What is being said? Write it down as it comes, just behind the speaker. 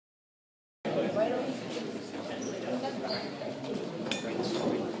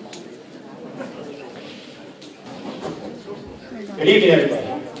Good evening,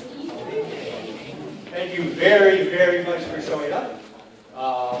 everybody. Thank you very, very much for showing up.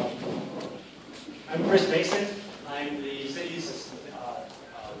 I'm Chris Mason. I'm the city's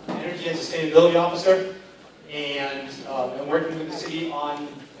Energy and Sustainability Officer, and I'm working with the city on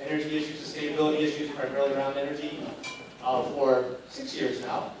energy issues, sustainability issues, primarily around energy, for 6 years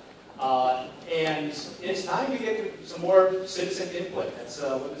now. And it's time to get some more citizen input. That's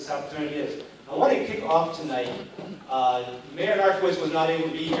what this opportunity is. I want to kick off tonight. Mayor Narkowitz was not able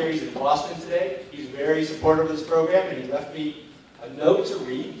to be here. He's in Boston today. He's very supportive of this program, and he left me a note to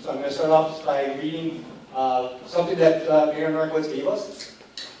read. So I'm going to start off by reading something that Mayor Narkowitz gave us.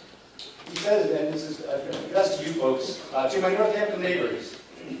 He says, and this is addressed to you folks, to my Northampton neighbors.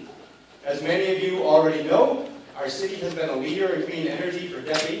 As many of you already know, our city has been a leader in clean energy for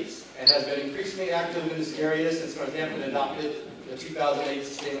decades and has been increasingly active in this area since Northampton adopted the 2008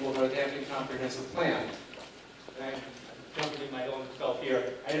 Sustainable Northampton Comprehensive Plan. And I don't believe my own self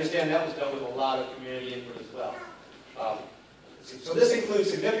here. I understand that was done with a lot of community input as well. So this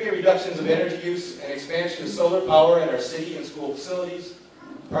includes significant reductions of energy use and expansion of solar power at our city and school facilities,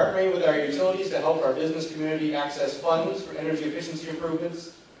 partnering with our utilities to help our business community access funds for energy efficiency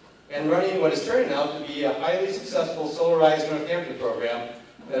improvements, and running what is turning out to be a highly successful Solarized Northampton program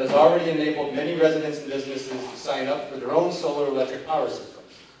that has already enabled many residents and businesses to sign up for their own solar electric power systems.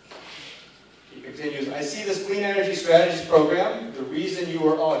 He continues, I see this Clean Energy Strategies program, the reason you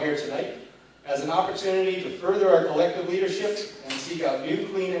are all here tonight, as an opportunity to further our collective leadership and seek out new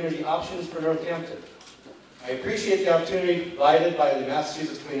clean energy options for Northampton. I appreciate the opportunity provided by the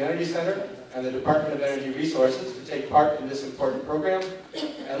Massachusetts Clean Energy Center and the Department of Energy Resources to take part in this important program,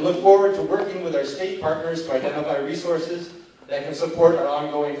 and look forward to working with our state partners to identify resources that can support our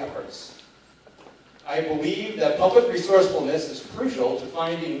ongoing efforts. I believe that public resourcefulness is crucial to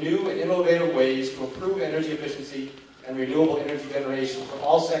finding new and innovative ways to improve energy efficiency and renewable energy generation for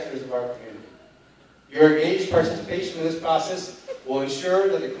all sectors of our community. Your engaged participation in this process will ensure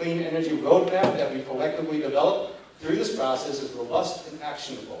that the clean energy roadmap that we collectively develop through this process is robust and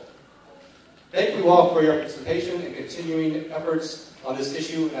actionable. Thank you all for your participation and continuing efforts on this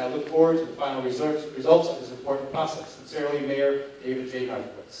issue, and I look forward to the final results of this important process. Sincerely, Mayor David J.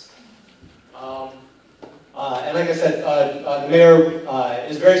 Narkowitz. And like I said, the mayor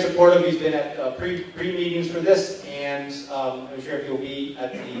is very supportive. He's been at pre-meetings for this, and I'm sure he'll be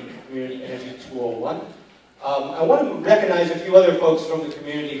at the Community Energy 201. I want to recognize a few other folks from the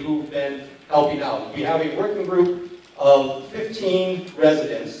community who've been helping out. We have a working group of 15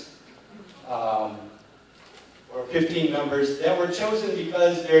 residents, or 15 members, that were chosen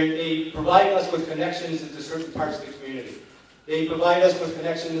because they provide us with connections into certain parts of the community. They provide us with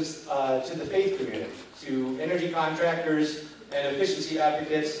connections to the faith community, to energy contractors and efficiency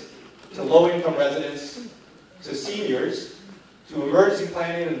advocates, to low-income residents, to seniors, to emergency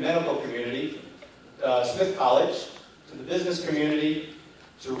planning and medical community, Smith College, to the business community,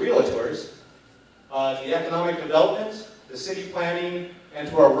 to realtors, to the economic development, the city planning, and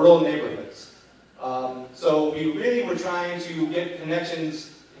to our rural neighborhoods. So we really were trying to get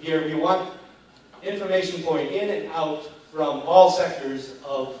connections here. We want information flowing in and out from all sectors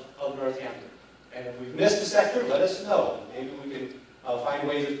of Northampton. And if we've missed a sector, let us know. Maybe we can find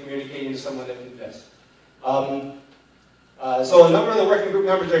ways of communicating to someone that we've missed. So a number of the working group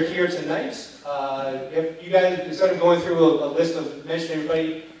members are here tonight. If you guys, instead of going through a list of mentioning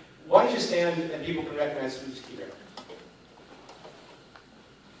everybody, why don't you stand and people can recognize who's here.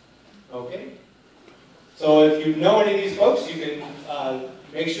 Okay. So if you know any of these folks, you can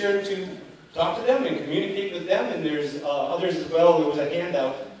make sure to talk to them and communicate with them. And there's others as well. There was a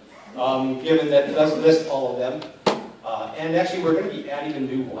handout given that doesn't list all of them. And actually, we're going to be adding a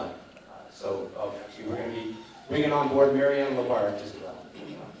new one. Actually, we're going to be bringing on board Marianne Labarge as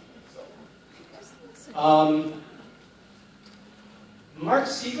well. Mark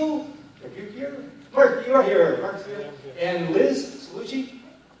Siegel, are you here? Mark, you are here. Mark's here. And Liz Salucci?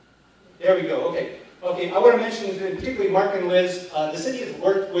 There we go. Okay. Okay, I want to mention particularly Mark and Liz. The city has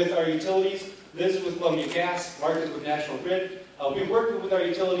worked with our utilities. Liz is with Columbia Gas. Mark is with National Grid. We've worked with our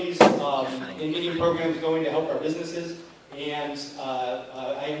utilities in getting programs going to help our businesses. And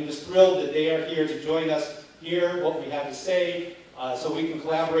I am just thrilled that they are here to join us, hear what we have to say, so we can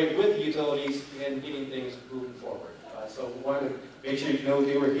collaborate with the utilities in getting things moving forward. So we wanted to make sure you know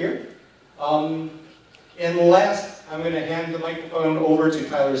they were here. And last, I'm going to hand the microphone over to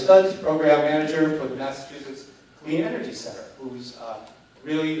Tyler Studs, Program Manager for the Massachusetts Clean Energy Center, who's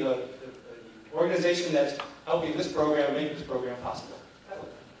really the organization that's helping this program, make this program possible. Tyler.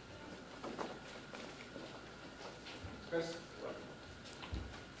 Chris?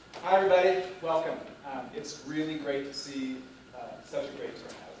 Hi everybody, welcome. It's really great to see such a great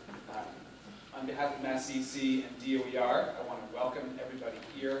turnout. On behalf of Mass CEC and DOER, I want to welcome everybody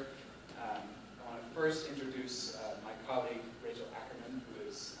here. I want to first introduce my colleague, Rachel Ackerman, who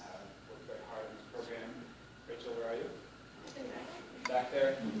has worked very hard on this program. Rachel, where are you? Back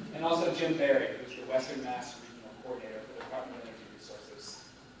there. And also Jim Berry, who's the Western Mass Regional Coordinator for the Department of Energy Resources.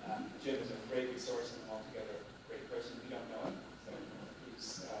 Jim is a great resource and an altogether great person. If you don't know him, so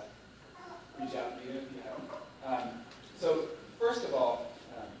please reach out to me if you know him. So first of all,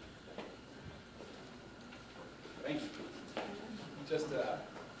 thank you. So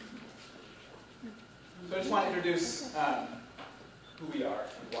I just want to introduce who we are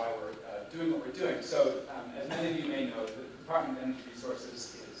and why we're doing what we're doing. So as many of you may know, the Department of Energy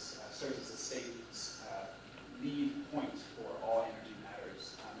Resources serves as the state's lead point for all energy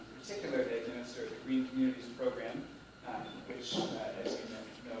matters. In particular, they administer the Green Communities Program, which, as you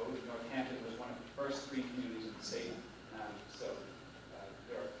know, Northampton was one of the first green communities in the state. So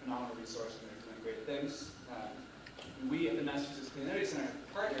they're a phenomenal resource and they're doing great things. We at the Massachusetts Clean Energy Center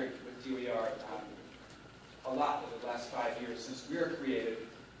have partnered with DOER a lot over the last 5 years since we were created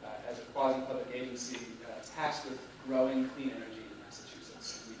as a quasi-public agency tasked with growing clean energy in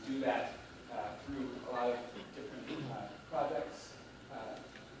Massachusetts. And we do that through a lot of different projects,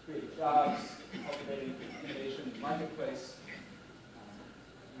 creating jobs, cultivating innovation in the marketplace.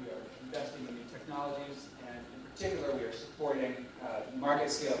 We are investing in new technologies, and in particular, we are supporting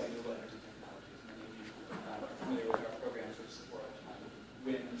market-scale renewable energy technologies. Many of you are familiar with our programs which support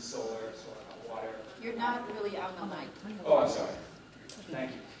wind, solar, hot water. You're not really on the mic. Oh, I'm sorry.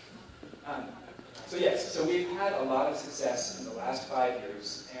 Thank you. So yes, so we've had a lot of success in the last 5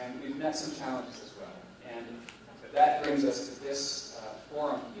 years, and we've met some challenges as well. And that brings us to this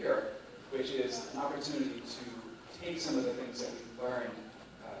forum here, which is an opportunity to take some of the things that we've learned,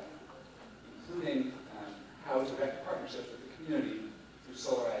 including how direct partnerships with the community through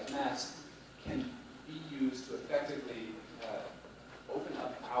Solarized Mass can be used to effectively open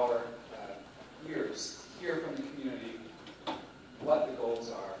up our ears, hear from the community what the goals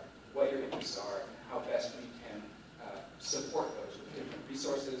are, what your interests are, and how best we can support those with different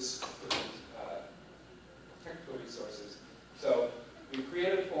resources, different technical resources. So we've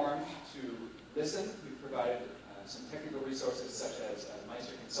created a forum to listen. We've provided some technical resources such as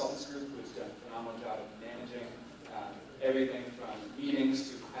Meister Consultants Group, who has done a phenomenal job of managing everything from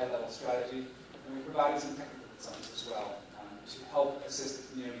meetings to high-level strategy. And we provided some technical consultants as well to help assist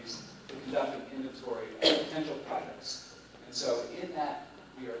the communities to conduct an inventory of potential projects. And so in that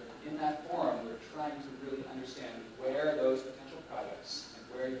forum, we're trying to really understand where those potential projects and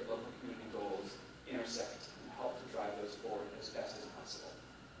where your local community goals intersect and help to drive those forward as best as possible.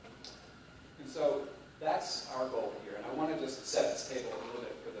 And so that's our goal here. And I want to just set this table a little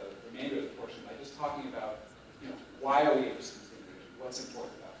bit for the remainder of the portion by just talking about, why are we interested in clean energy? What's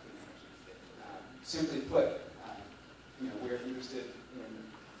important about clean energy? Simply put, we're interested in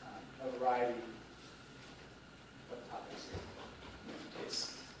a variety of topics here.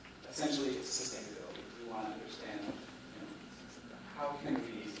 Essentially, it's sustainability. We want to understand how can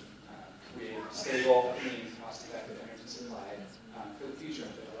we create a stable, clean, cost-effective energy supply for the future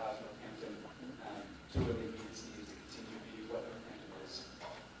that allows Northampton to really meet its needs to continue to be what Northampton is.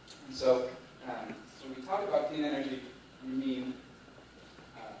 And so, when we talk about clean energy, we mean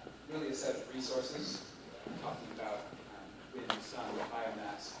really a set of resources. We're talking about wind, sun,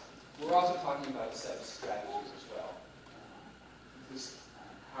 biomass. We're also talking about a set of strategies as well. This is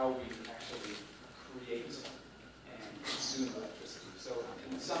how we actually create and consume electricity. So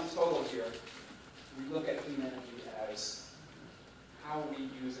in the sum total here, we look at clean energy as how we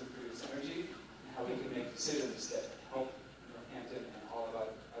use and produce energy, and how we can make decisions that help Northampton and all of our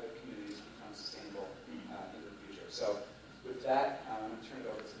other communities become sustainable in the future. So with that, I'm going to turn it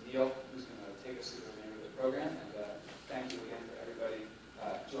over to Neil, who's going to take us through the remainder of the program. And thank you again for everybody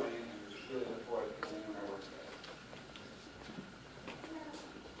joining, and we really look forward to continuing our work together.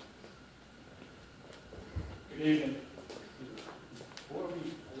 Good evening. Before we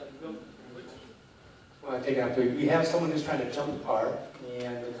let you go, I want to take it out to you. We have someone who's trying to jump the car,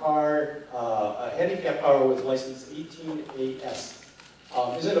 and the car, a handicap car with license 18AS,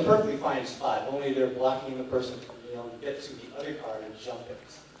 is in a perfectly fine spot. Only they're blocking the person from being able to get to the other car and jump it.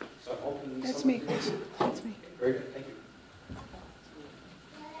 So I'm hoping That's someone me. can- That's me. Very good. Thank you.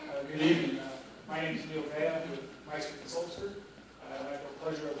 Good evening. My name is Neil Bay. I'm with Meister Consultants Group. I have the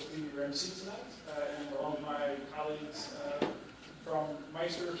pleasure of being your MC tonight, and along with my colleagues from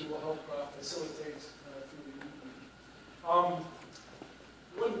Meister who will help facilitate through the evening.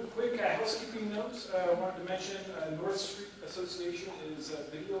 One quick housekeeping note I wanted to mention, North Street Association is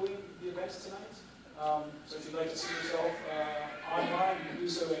videoing the events tonight. So if you'd like to see yourself online, you can do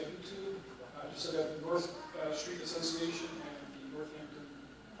so at YouTube. Just look at the North Street Association and the Northampton.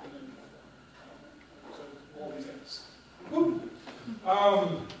 So all these things.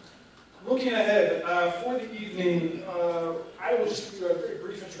 Looking ahead, for the evening, I will just give you a very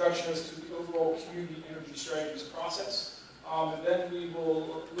brief introduction as to the overall community energy strategies process. And then we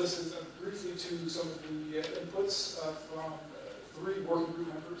will listen briefly to some of the inputs from 3 working group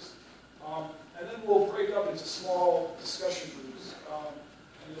members. And then we'll break up into small discussion groups.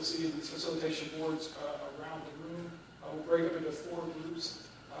 And you'll see these facilitation boards around the room. We'll break up into 4 groups.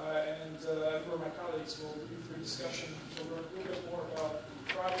 And for my colleagues, we'll do 3 discussion. We'll learn a little bit more about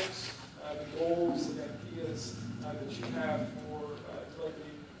the projects, the goals, the ideas that you have for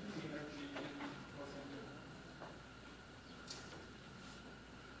developing clean energy in Northampton.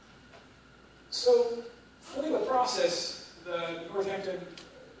 So, for the process, the Northampton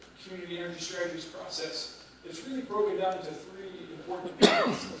Community Energy Strategies process, it's really broken down into 3 important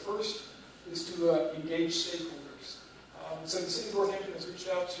pieces. The first is to engage stakeholders. So the City of Northampton has reached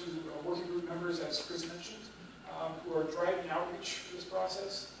out to working group members, as Chris mentioned, who are driving outreach for this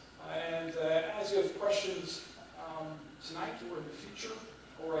process. And as you have questions tonight or in the future,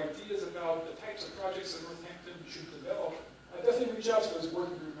 or ideas about the types of projects that Northampton should develop, definitely reach out to those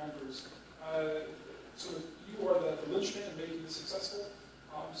working group members. So that you are the linchpin in making this successful.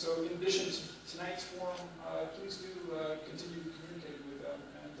 So in addition to tonight's forum, please do continue communicating with them,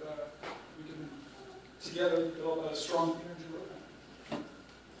 and we can together develop a strong energy roadmap.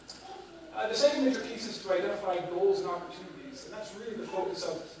 The second major piece is to identify goals and opportunities, and that's really the focus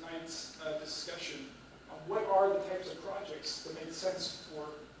of tonight's discussion. What are the types of projects that make sense for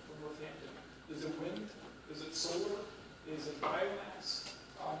Northampton? Is it wind? Is it solar? Is it biomass?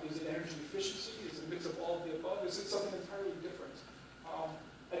 Is it energy efficiency? Is it a mix of all of the above? Is it something entirely different?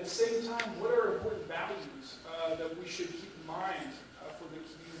 At the same time, what are important values that we should keep in mind for the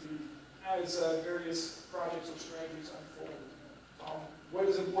community as various projects or strategies unfold? What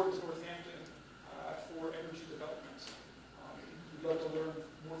is important to Northampton for energy development? We'd love to learn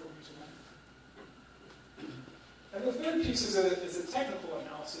more from you tonight. And the third piece is a technical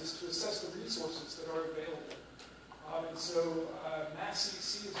analysis to assess the resources that are available. And so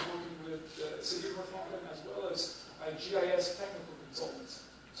MassCC is working with the City of Northampton as well as GIS technical consultants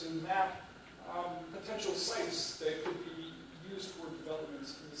to map potential sites that could be used for development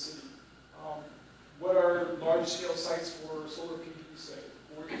in the city. What are large-scale sites for solar PV, say?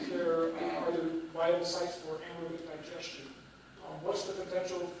 Or are there viable sites for anaerobic digestion? What's the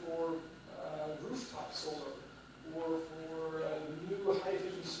potential for rooftop solar or for new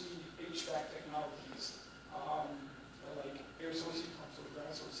high-efficiency HVAC technologies, like air source heat pumps or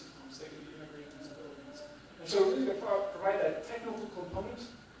ground source heat pumps that can be integrated into buildings? And so really to provide that technical component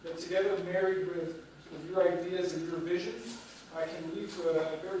that together married with your ideas and your vision can lead to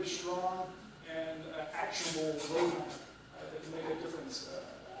a very strong and actionable roadmap that can make a difference,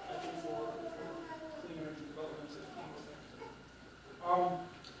 I think, for clean energy development in Northampton.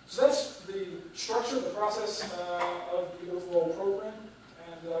 So that's the structure, the process of the overall program,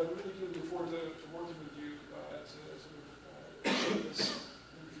 and I really do look forward to working with you to shape this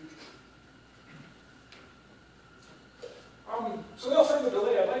in the future. So without further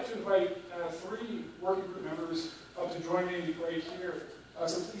delay, I'd like to invite 3 working group members up to join me right here.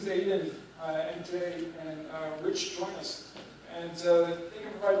 So please, Aiden, MJ, and Rich join us. And they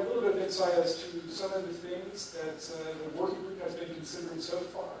can provide a little bit of insight as to some of the things that the working group has been considering so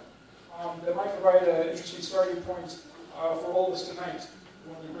far. That might provide an interesting starting point for all of us tonight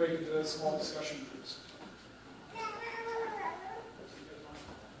when we break into small discussion groups.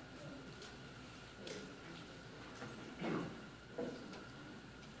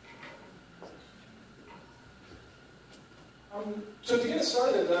 So to get us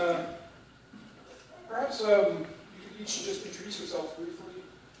started, perhaps you could each just introduce yourself briefly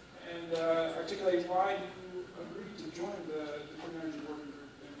and articulate why you agreed to join the Clean Energy Working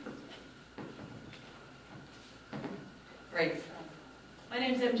Group. Great. My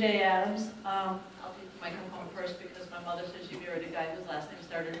name's MJ Adams. I'll take the microphone first because my mother says she married a guy whose last name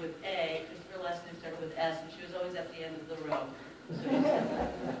started with A, because her last name started with S, and she was always at the end of the row.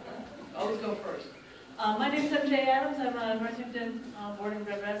 So always go first. My name's MJ Adams. I'm a Northampton born and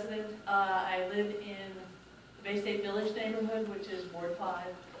bred resident. I live in the Bay State Village neighborhood, which is Ward 5.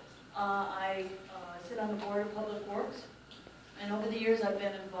 I sit on the Board of Public Works, and over the years I've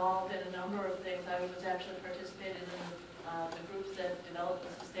been involved in a number of things. I was actually participated in the groups that developed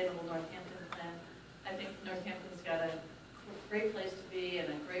the Sustainable Northampton Plan. I think Northampton's got a great place to be and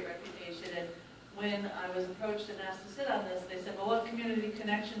a great reputation. And when I was approached and asked to sit on this, they said, well, what community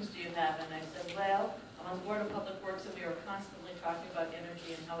connections do you have? And I said, well, I'm on the Board of Public Works, and we are constantly talking about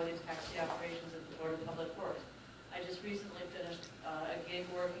energy and how it impacts the operations of the Board of Public Works. I just recently finished a gig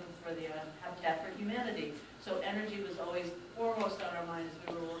working for the Habitat for Humanity. So energy was always foremost on our mind as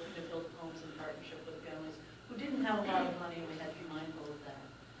we were working to build homes in partnership with families who didn't have a lot of money, and we had to be mindful of that.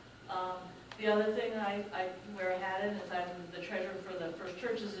 The other thing I wear a hat in is I'm the treasurer for the First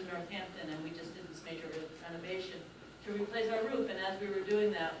Churches in Northampton, and we just did this major renovation to replace our roof. And as we were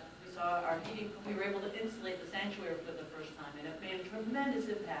doing that, we saw our heating, we were able to insulate the sanctuary for the first time, and it made a tremendous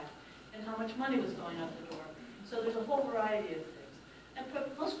impact in how much money was going out the door. So there's a whole variety of things. And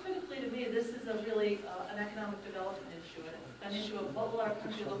most critically to me, this is a really an economic development issue, an issue of what will our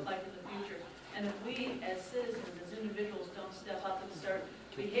country look like in the future. And if we, as citizens, as individuals, don't step up and start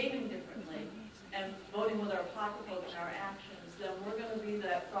behaving differently and voting with our pocketbook and our actions, then we're going to be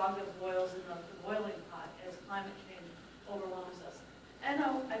that frog that boils in the boiling pot as climate change overwhelms us. And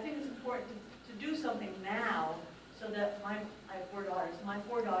I think it's important to do something now so that I have 4 daughters, my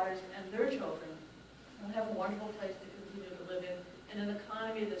 4 daughters and their children will have a wonderful place to continue to live in an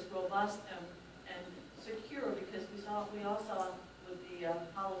economy that's robust and secure, because we all saw with the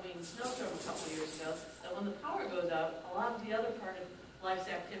Halloween snowstorm a couple of years ago that when the power goes out, a lot of the other part of life's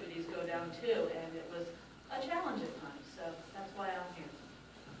activities go down too, and it was a challenge at times. So that's why I'm here.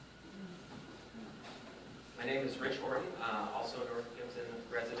 My name is Rich Horton, also a Northampton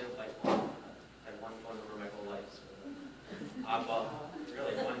resident, like Paul. I've had one phone number my whole life. So, well,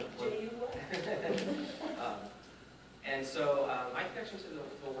 really one. And so my connection to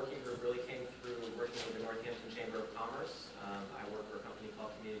the working group really came through working with the Northampton Chamber of Commerce. I work for a company called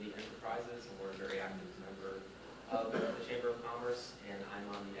Community Enterprises, and we're a very active member of the Chamber of Commerce, and I'm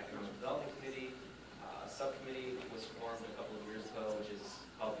on the Economic Development Committee. A subcommittee was formed a couple of years ago, which is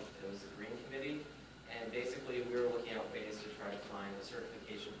called the Green Committee. And basically, we were looking at ways to try to find a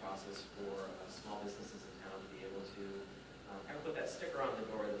certification process for small businesses in town to be able to kind of put that sticker on the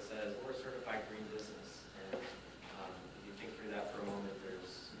door that says, we're a certified green business. And if you think through that for a moment,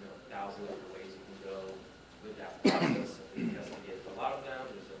 there's thousands of different ways you can go with that process. And we investigate a lot of them.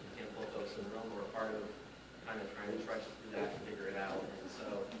 There's a handful of folks in the room who are part of kind of trying to trudge through that and figure it out. And so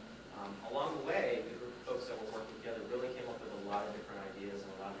along the way, the group of folks that were working together really came up with a lot of different ideas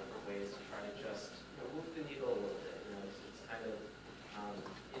and a lot of different ways to try to just move the needle a little bit. It's kind of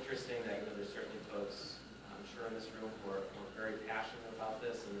interesting that there's certainly folks, I'm sure in this room, who are very passionate about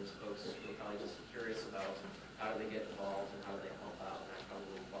this, and there's folks who are probably just curious about how do they get involved and how do they help out. And I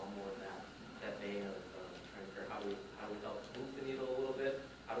probably fall more in that vein of trying to figure out how do we help move the needle a little bit,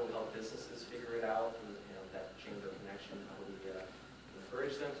 how do we help businesses figure it out, and that chamber connection, how do we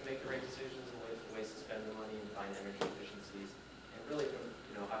encourage them to make the right decisions and ways to spend the money and find energy efficiencies, and really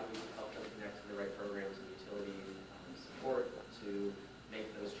how do we help them connect to the right programs and utility support to make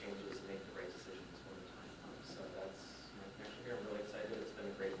those changes and make the right decisions when the time comes. So that's my connection here. I'm really excited. It's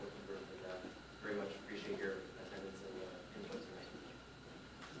been a great working group, and very much appreciate your attendance and input tonight.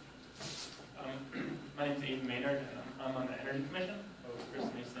 My name is Aiden Maynard, and I'm on the Energy Commission with Chris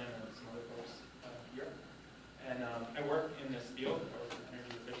Mason and some other folks here. And I work in this field, I work in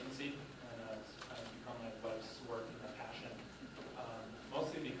energy efficiency, and it's kind of become my life's work and my passion.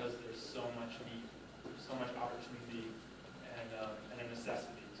 Mostly because there's so much need, there's so much opportunity, and a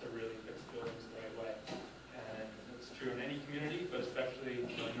necessity to really fix buildings the right way. And it's true in any community, but especially in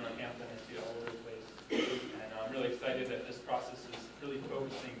Northampton, I see it all over the place. And I'm really excited that this process is really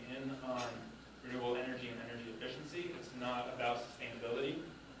focusing in on renewable energy and energy efficiency. It's not about sustainability,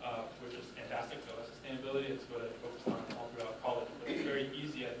 which is fantastic. So sustainability is what I focused on all throughout college. But it's very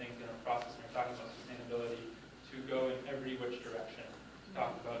easy, I think, in a process when you're talking about sustainability to go in every which direction.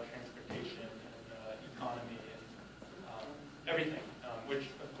 Talk about transportation and economy and everything, which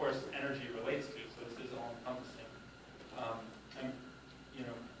of course energy relates to. So this is all encompassing. And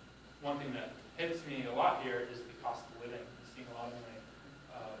one thing that hits me a lot here is the cost of living. I'm seeing a lot of my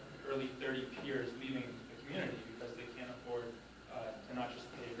early 30 peers leaving the community because they can't afford to not just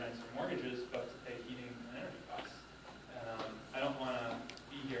pay rents or mortgages, but to pay heating and energy costs. And I don't want to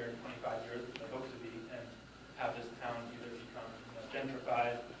be here in 25 years, which I hope to be, and have this town either become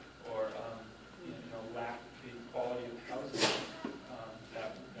gentrified or lack the quality of housing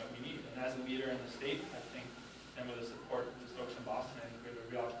that we need. And as a leader in the state, I think, and with the support of the folks in Boston, I think we have a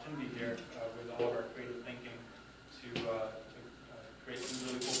real opportunity here with all of our creative thinking to create some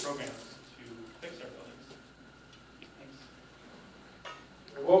really cool programs to fix our buildings. Thanks.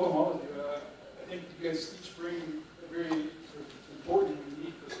 Welcome, all of you. I think you guys each bring a very important and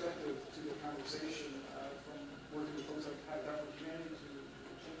unique perspective to the conversation, from working with folks like Habitat for Humanity to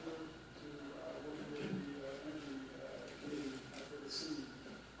the Chamber to working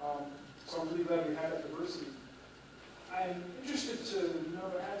glad we had that diversity. I'm interested to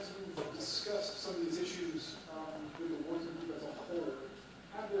know, as you've discussed some of these issues with the working group as a whole,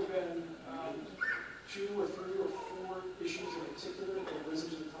 have there been 2 or 3 or 4 issues in particular that have risen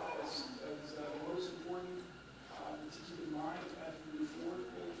to the top as the most important to keep in mind as we move forward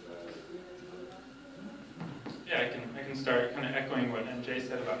with the clean energy roadmap? Yeah, I can start kind of echoing what MJ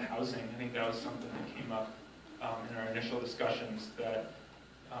said about housing. I think that was something that came up in our initial discussions that,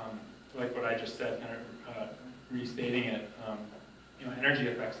 like what I just said, kind of restating it, energy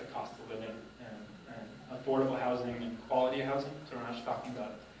affects the cost of living and affordable housing and quality housing. So we're not just talking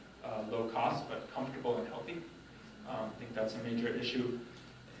about low cost, but comfortable and healthy. I think that's a major issue.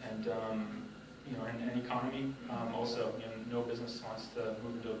 And in economy, also, no business wants to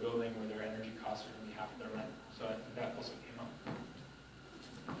move into a building where their energy costs are going to be half of their rent. So I think that also came up.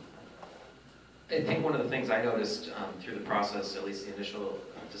 I think one of the things I noticed through the process, at least the initial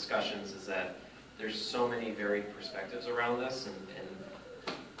discussions, is that there's so many varied perspectives around this, and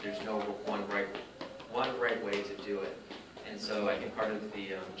there's no one right way to do it. And so I think part of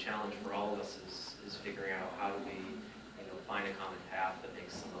the challenge for all of us is figuring out how do we find a common path that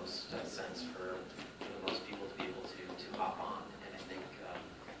makes the most sense for most people to be able to hop on. And I think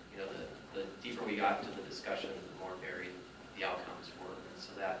the deeper we got into the discussion, the more varied the outcomes were. And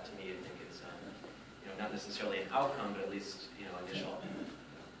so that, to me, I think is not necessarily an outcome, but at least initial.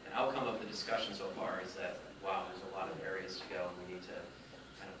 An outcome of the discussion so far is that, wow, there's a lot of areas to go, and we need to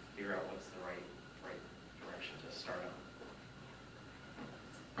kind of figure out what's the right direction to start on.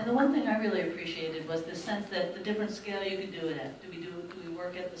 And the one thing I really appreciated was the sense that the different scale you could do it at. Do we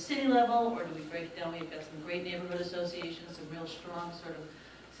work at the city level, or do we break it down? We've got some great neighborhood associations, some real strong sort of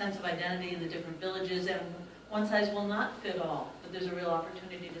sense of identity in the different villages, and one size will not fit all, but there's a real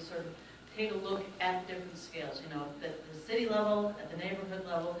opportunity to sort of take a look at different scales, at the city level, at the neighborhood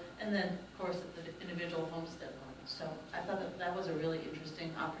level, and then, of course, at the individual homestead level. So I thought that was a really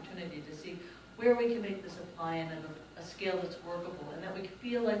interesting opportunity to see where we can make this apply in a scale that's workable, and that we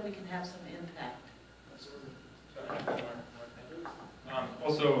feel like we can have some impact.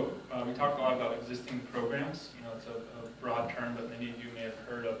 Also, we talked a lot about existing programs. It's a broad term, but many of you may have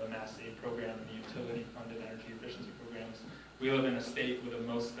heard of the Mass Save program and the utility-funded energy efficiency programs. We live in a state with the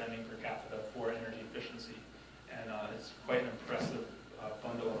most spending per capita for energy efficiency, and it's quite an impressive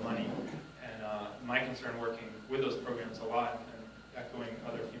bundle of money. And my concern working with those programs a lot, and echoing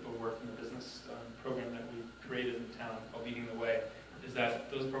other people who work in the business program that we've created in town called Leading the Way, is that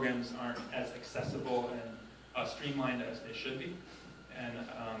those programs aren't as accessible and streamlined as they should be. And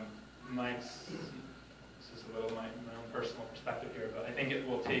this is a little my own personal perspective here, but I think it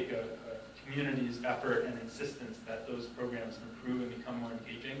will take a community's effort and insistence that those programs improve and become more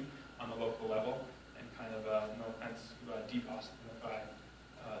engaging on the local level, and kind of, no offense, de-postumify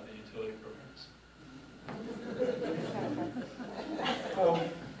the utility programs.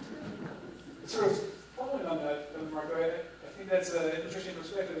 Sort of following on that, Marco, I think that's an interesting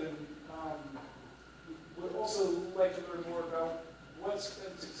perspective, and would also like to learn more about what's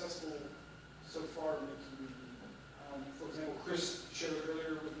been successful so far in the community. For example, Chris shared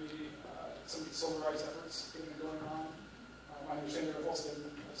earlier with me some of the solarized efforts that have been going on. I understand there have also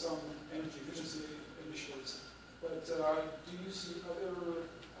been some energy efficiency initiatives, but do you see other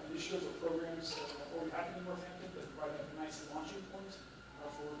initiatives or programs that are already happening in Northampton that provide a nice launching point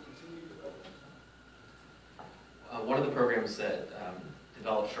for continued development? One of the programs that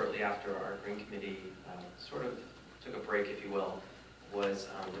developed shortly after our Green Committee sort of took a break, if you will, was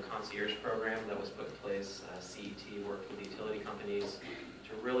the concierge program that was put in place. CET worked with utility companies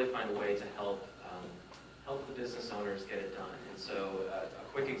to really find a way to help the business owners get it done. And so a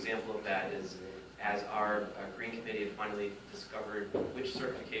quick example of that is, as our Green Committee had finally discovered which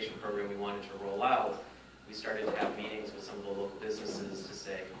certification program we wanted to roll out, we started to have meetings with some of the local businesses to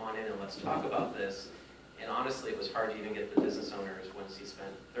say, come on in and let's talk about this. And honestly, it was hard to even get the business owners, once he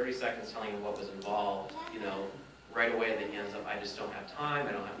spent 30 seconds telling them what was involved, right away they hands up, I just don't have time,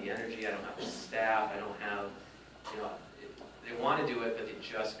 I don't have the energy, I don't have the staff, I don't have, they want to do it, but they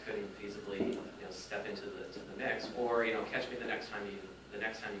just couldn't feasibly, step into the mix, or, catch me the next time you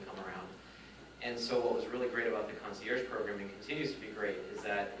come around. And so what was really great about the concierge program, and continues to be great, is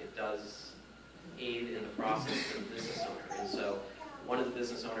that it does aid in the process for the business owner. And so one of the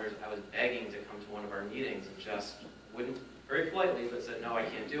business owners, I was begging to come to one of our meetings, and just wouldn't, very politely, but said, no, I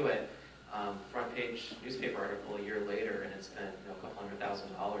can't do it. Front page newspaper article a year later, and it spent a couple $100,000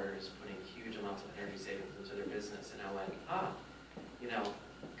 putting huge amounts of energy savings into their business. And I went,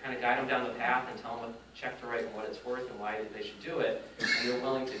 kind of guide them down the path and tell them what check to write and what it's worth and why they should do it, and they're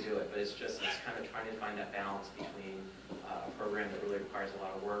willing to do it. But it's kind of trying to find that balance between a program that really requires a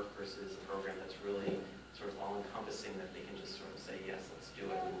lot of work versus a program that's really sort of all-encompassing, that they can just sort of say, yes, let's do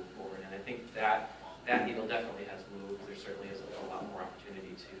it and move forward. And I think that needle definitely has moved. There certainly is a lot more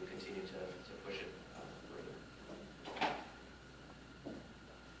opportunity to continue to push it further.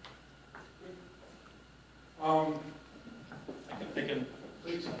 I can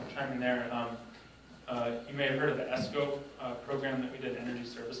please chime in there. You may have heard of the ESCO program that we did, energy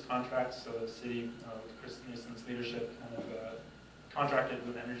service contracts. So the city, with Chris Mason's leadership, kind of contracted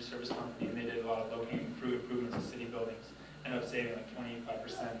with an energy service company, and they did a lot of low-hanging fruit improvements to city buildings. Ended up saving like 25%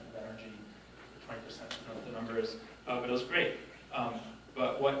 of energy, 20%, I don't know what the number is, but it was great.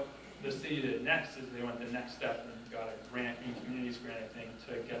 But what the city did next is they went the next step and got a grant, communities grant, I think,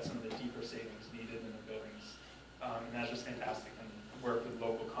 to get some of the deeper savings needed in the buildings. And that's just fantastic, and work with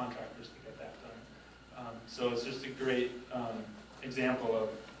local contractors to get that done. So it's just a great example of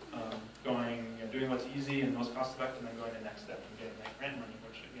doing what's easy and most cost effective, and then going the next step and getting that grant money,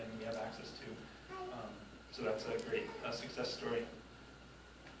 which again we have access to. So that's a great success story.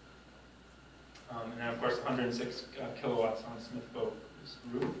 And then of course 106 kilowatts on Smith Boat's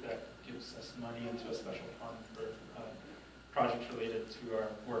roof that gives us money into a special fund for projects related to our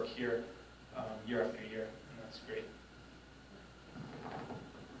work here year after year, and that's great.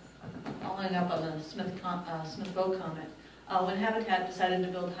 Following up on the Smith Boat comment, when Habitat decided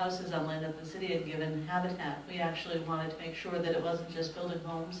to build houses on land that the city had given Habitat, we actually wanted to make sure that it wasn't just building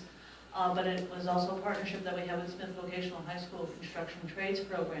homes, but it was also a partnership that we have with Smith Vocational High School Construction Trades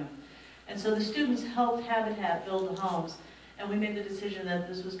Program. And so the students helped Habitat build the homes, and we made the decision that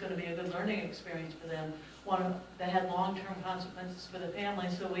this was going to be a good learning experience for them, one that had long-term consequences for the family,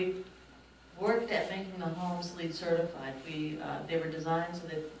 so we worked at making the homes LEED certified. They were designed so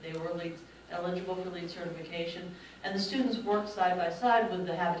that they were eligible for LEED certification, and the students worked side by side with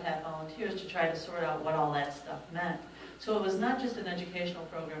the Habitat volunteers to try to sort out what all that stuff meant. So it was not just an educational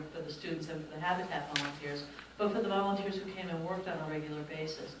program for the students and for the Habitat volunteers, but for the volunteers who came and worked on a regular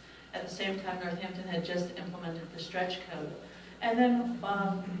basis. At the same time, Northampton had just implemented the stretch code. And then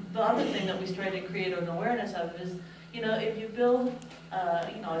the other thing that we started to create an awareness of is, if you build, a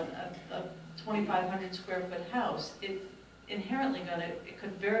 2,500 square foot house, it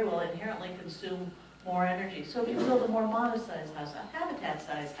could very well inherently consume more energy. So if you build a more modest-sized house, a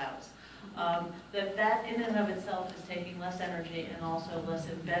Habitat-sized house, that in and of itself is taking less energy and also less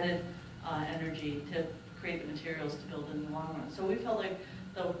embedded energy to create the materials to build in the long run. So we felt like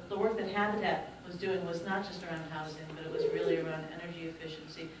the work that Habitat was doing was not just around housing, but it was really around energy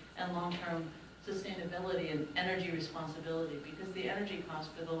efficiency and long-term sustainability and energy responsibility, because the energy cost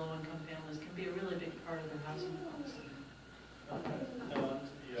for the low-income families can be a really big part of their housing costs.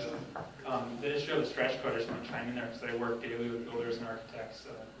 The issue of the stretch code, I just want to chime in there because I work daily with builders and architects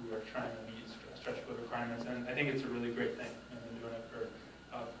who are trying to meet stretch code requirements, and I think it's a really great thing. I've been doing it for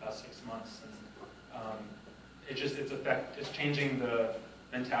about 6 months, and it's changing the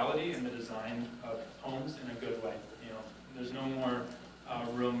mentality and the design of homes in a good way. There's no more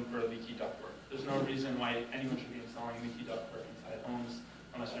room for leaky ductwork. There's no reason why anyone should be installing leaky ductwork inside homes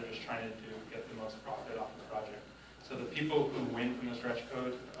unless they're just trying to get the most profit off the project. So the people who win from the stretch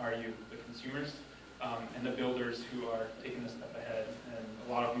code are you, the consumers, and the builders who are taking this step ahead. And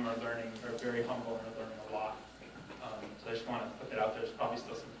a lot of them are very humble and are learning a lot. So I just want to put that out there. There's probably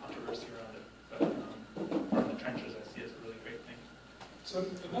still some controversy around it, but from the trenches, I see it as a really great thing. So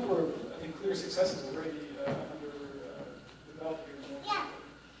a number of, I think, clear successes already under developed here in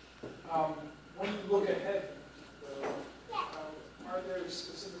Northampton. When you look ahead, though, are there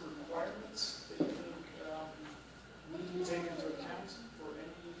specific requirements that you think need to be taken into account for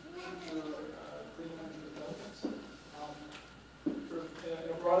any future clean energy developments? In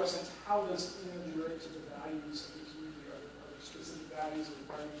a broader sense, how does clean energy relate to the values of the community? Are there specific values or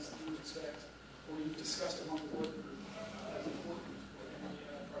requirements that you expect, or you've discussed among the board group as important for any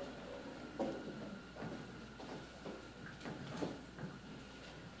project development?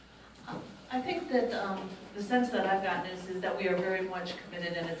 I think that the sense that I've gotten is that we are very much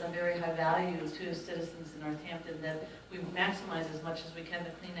committed, and it's a very high value to citizens in Northampton that we maximize as much as we can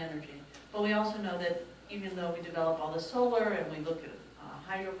the clean energy. But we also know that even though we develop all the solar and we look at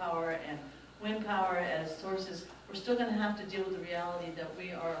hydropower and wind power as sources, we're still going to have to deal with the reality that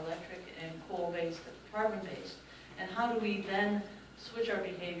we are electric and coal-based, carbon-based. And how do we then switch our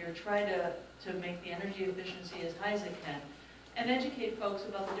behavior, try to make the energy efficiency as high as it can, and educate folks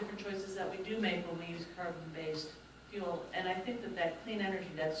about the different choices that we do make when we use carbon-based fuel. And I think that clean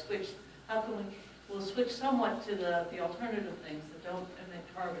energy, that switch, how can we we'll switch somewhat to the alternative things that don't emit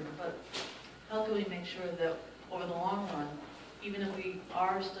carbon, but how can we make sure that over the long run, even if we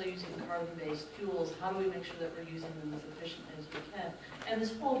are still using carbon-based fuels, how do we make sure that we're using them as efficiently as we can? And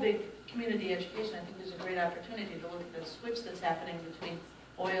this whole big community education, I think there's a great opportunity to look at the switch that's happening between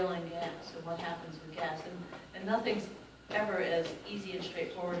oil and gas and what happens with gas. And nothing's ever as easy and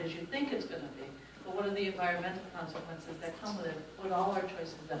straightforward as you think it's going to be. But what are the environmental consequences that come with it? What all our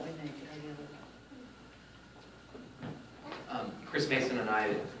choices that we make are the other. Chris Mason and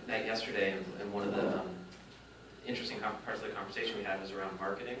I met yesterday, and one of the interesting parts of the conversation we had was around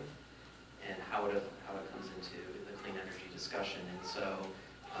marketing and how it comes into the clean energy discussion. And so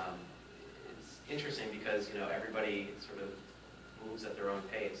it's interesting because everybody sort of moves at their own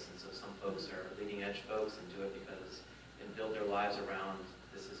pace, and so some folks are leading edge folks and do it because and build their lives around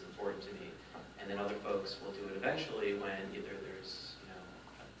this is important to me, and then other folks will do it eventually when either there's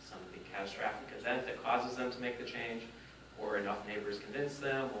some big catastrophic event that causes them to make the change, or enough neighbors convince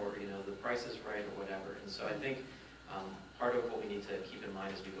them, or the price is right, or whatever. And so I think part of what we need to keep in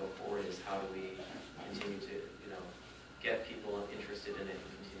mind as we go forward is how do we continue to get people interested in it and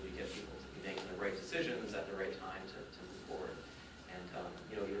continue to get people to be making the right decisions at the right time to move forward. And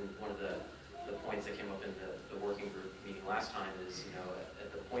even one of the points that came up in the working group meeting last time is at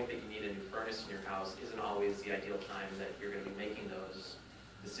the point that you need a new furnace in your house isn't always the ideal time that you're going to be making those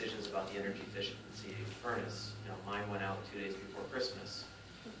decisions about the energy efficiency furnace. Mine went out 2 days before Christmas.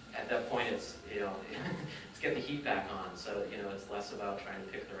 At that point, it's it's get the heat back on. So it's less about trying to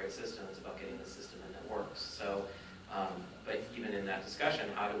pick the right system; it's about getting the system in that works. So, but even in that discussion,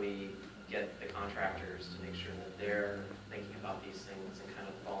 how do we get the contractors to make sure that they're thinking about these things and kind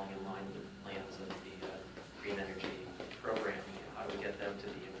of falling in line with the plans of the green energy program? How do we get them to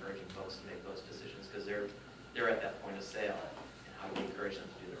be encouraging folks to make those decisions because they're at that point of sale? How do we encourage them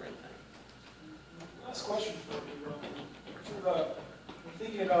to do the right thing? Last question for you. When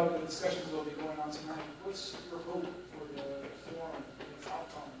thinking about the discussions that will be going on tonight, what's your hope for the forum and its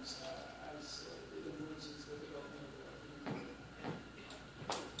outcomes as it influences the development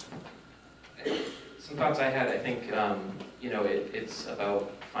of the Some thoughts I had, I think, it's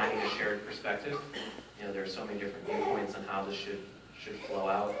about finding a shared perspective. There are so many different viewpoints on how this should flow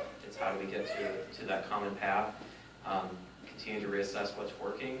out. It's how do we get to that common path. Continue to reassess what's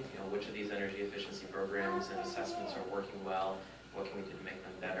working, which of these energy efficiency programs and assessments are working well, what can we do to make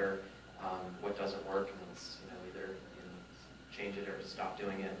them better, what doesn't work, and let's either change it or stop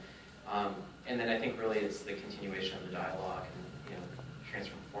doing it. And then I think really it's the continuation of the dialogue and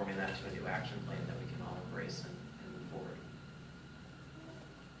transforming that to a new action plan that we can all embrace and move forward.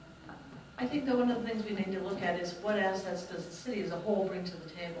 I think that one of the things we need to look at is what assets does the city as a whole bring to the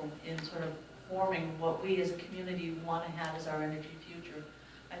table in sort of forming what we as a community want to have as our energy future.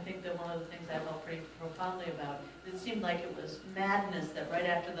 I think that one of the things I felt pretty profoundly about, it seemed like it was madness that right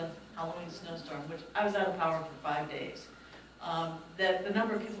after the Halloween snowstorm, which I was out of power for 5 days, that the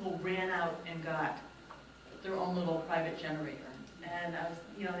number of people who ran out and got their own little private generator. And I was,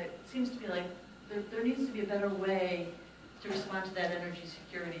 it seems to be like there needs to be a better way to respond to that energy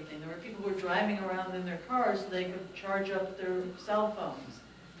security thing. There were people who were driving around in their cars so they could charge up their cell phones.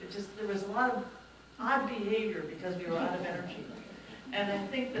 There was a lot of odd behavior because we were out of energy. And I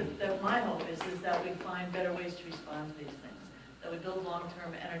think that my hope is that we find better ways to respond to these things, that we build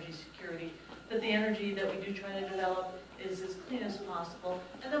long-term energy security, that the energy that we do try to develop is as clean as possible,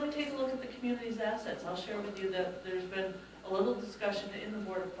 and then we take a look at the community's assets. I'll share with you that there's been a little discussion in the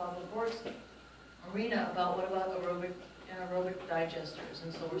Board of Public Works arena about what about anaerobic digesters,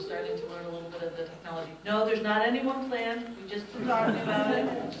 and so we're starting to learn a little bit of the technology. No, there's not any one plan. We just been talking about it.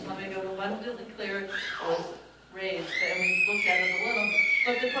 Just let me go abundantly clear. It was raised, and we looked at it a little.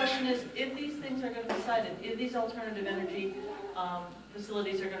 But the question is, if these things are going to be sited, if these alternative energy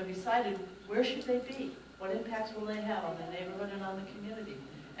facilities are going to be sited, where should they be? What impacts will they have on the neighborhood and on the community?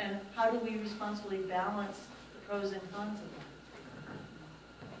 And how do we responsibly balance the pros and cons of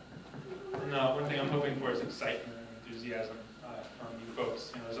that? And one thing I'm hoping for is excitement and enthusiasm from you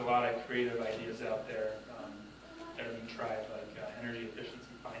folks. There's a lot of creative ideas out there that are being tried, like energy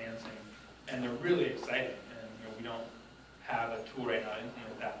efficiency financing, and they're really exciting. And we don't have a tool right now, anything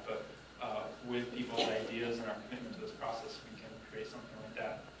like that, but with people's ideas and our commitment to this process, we can create something like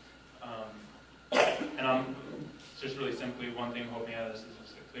that. And I'm just really simply one thing I'm hoping at is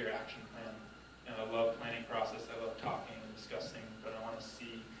just a clear action plan. I love planning process. I love talking and discussing, but I want to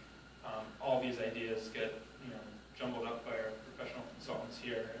see all these ideas get jumbled up by our professional consultants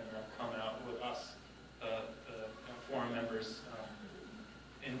here and come out with us, the forum members,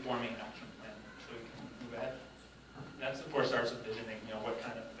 informing action plan so we can move ahead. And that's of course starts with visioning. What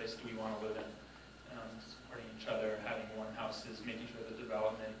kind of place do we want to live in, each other, having warm houses, making sure the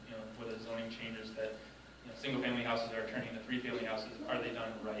development, with the zoning changes that single-family houses are turning into three-family houses, are they done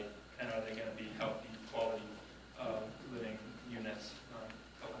right? And are they going to be healthy, quality living units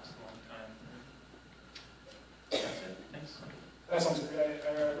to last a long time? That's it. Thanks. That sounds great.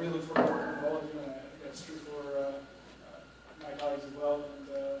 I really look forward to working with all of you, and I think that's true for my colleagues as well, and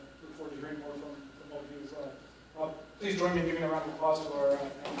look forward to hearing more from all of you as well. Please join me in giving a round of applause to our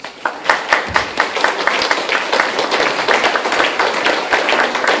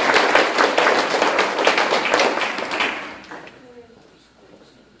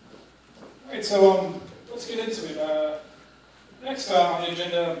All right, so let's get into it. Next on the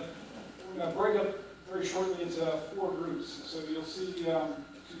agenda, we're going to break up very shortly into 4 groups. So you'll see,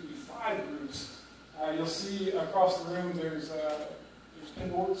 5 groups. You'll see across the room there's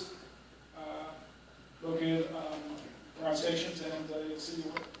pinboards located around stations, and you'll see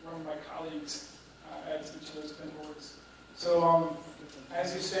one of my colleagues at each of those pinboards. So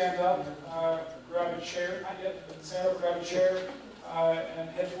as you stand up, grab a chair. Not yet, but stand up, grab a chair, and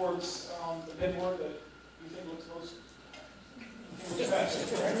head towards the pinboard that you think looks most best.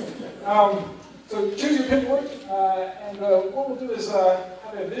 So choose your pinboard, and what we'll do is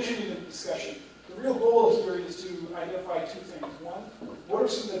have a visioning discussion. The real goal here is to identify 2 things. One, what are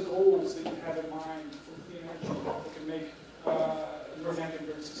some of the goals that you have in mind for clean energy that can make Northampton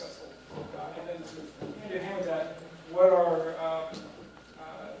very successful? And then sort of hand in hand with that, what are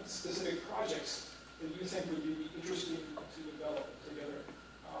specific projects that you think would be interesting to develop together?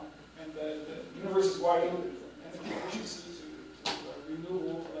 And the universe is wide open, from energy efficiency to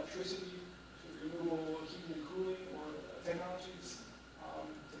renewable electricity, to renewable heating and cooling or technologies,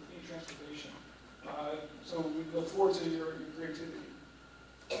 to clean transportation. So we look forward to your creativity.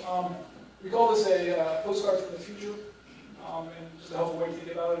 We call this a postcard from the future, and just a helpful way to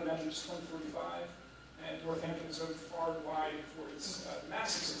think about it. Imagine it's 2045, and Northampton is so far and wide for its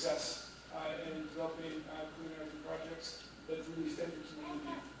massive success in developing clean energy projects that really fit your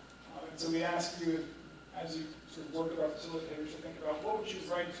community. And so we ask you, as you sort of work with our facilitators, to think about what would you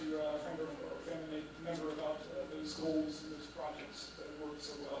write to a friend or family member about those goals and those projects that have worked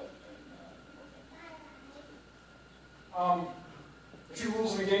so well in Northampton. A few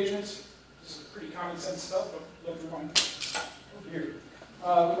rules of engagement. This is pretty common sense stuff, but I'd love to remind over here.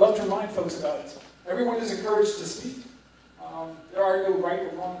 We'd love to remind folks about it. Everyone is encouraged to speak. There are no right or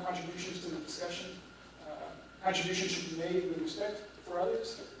wrong contributions to the discussion. Contributions should be made with respect for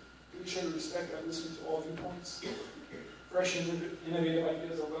others. We should respect by listening to all viewpoints. Fresh and innovative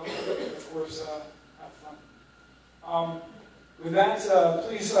ideas are welcome. Of course, have fun. With that,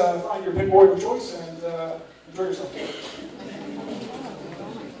 please find your pinboard of choice and enjoy yourself.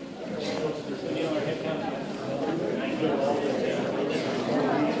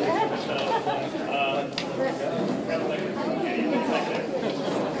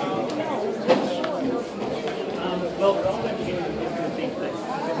 Well, we're all actually doing the same thing. The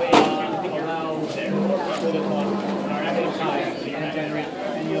way you figure out our active time, so you're going to generate,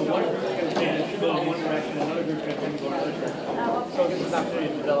 and one group is going to go in one direction, another group is going to go in another direction. So it gives us an opportunity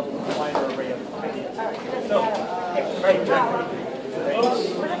to develop a wider array of ideas. So, right,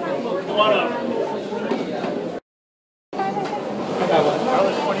 come on up. I got one.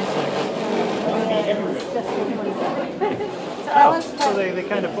 Alice 26. So they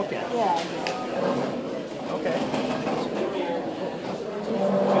kind of book it. Yeah. Okay.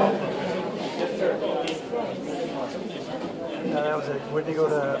 That was it. Where did you go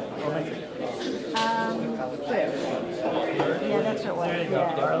to elementary? Yeah, that's what it was. There you go.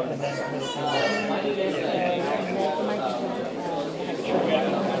 Yeah. And then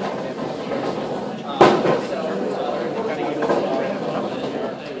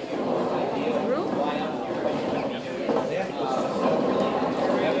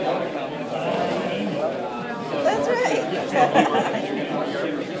That's right.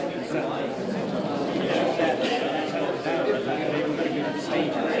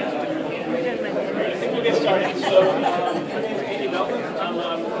 We'll get started. So, my name is Andy Melvin. I'm a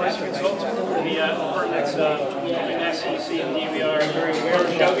master consultant for the firm that's helping SEC and DVR very aware of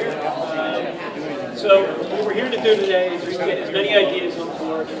the show here. So, what we're here to do today is just get as many ideas on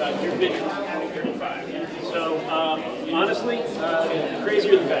board about your vision for 2035. So, honestly,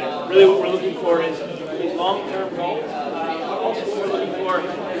 crazier the better. Really, what we're looking for is long-term goals. Also, what we're looking for is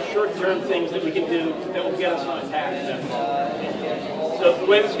short-term things that we can do that will get us on a path. So the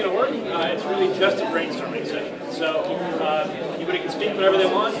way this is going to work, it's really just a brainstorming session. So anybody can speak whenever they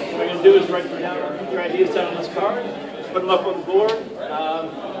want. What we're going to do is write down your ideas down on this card, put them up on the board,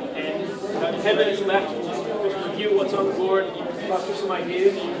 and about 10 minutes left, just review what's on the board. You talk through some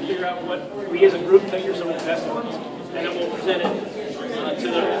ideas, figure out what we as a group think are some of the best ones, and then we'll present it to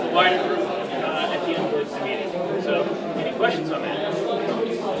the wider group at the end of the meeting. So, any questions on that?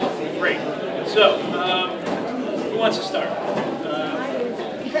 Great. So, who wants to start?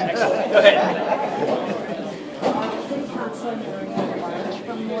 Excellent. Go ahead. City Council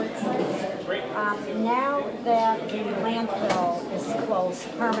from Mortson. Great. Now that the landfill is closed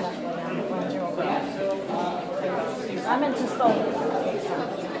permanently on Glenville Road, I'm into solar.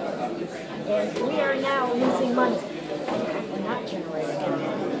 And we are now losing money. We're not generating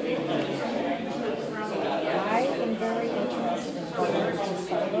any. I am very interested in going into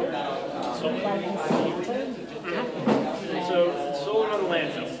solar. Like in Stanford. So, solar on the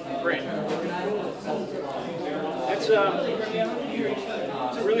landfill. Great. It's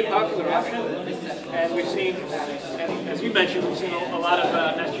a really popular option, and we've seen, and as you mentioned, we've seen a lot of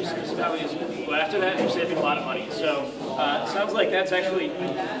Massachusetts municipalities go after that, and they're saving a lot of money. So it sounds like that's actually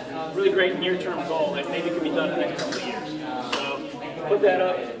a really great near-term goal that maybe can be done in the next couple of years. So put that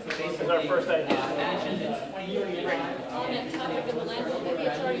up as our first idea. Great.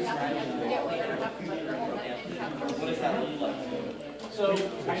 So,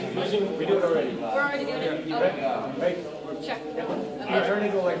 we do it already. We're already doing it. Right? Check. You're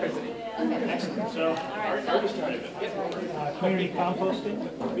turning to electricity. Excellent. So, already started it. Community composting?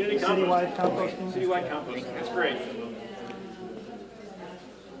 Community Citywide composting? Citywide composting. That's great.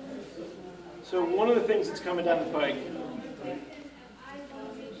 So one of the things that's coming down the pike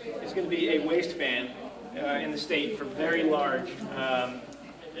is going to be a waste ban in the state for very large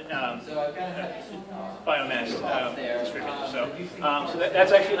biomass distributors. So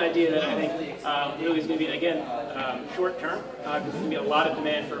that's actually an idea that I think really is going to be, again, short term, because there's going to be a lot of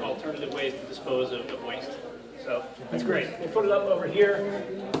demand for alternative ways to dispose of waste. So that's great. We'll put it up over here,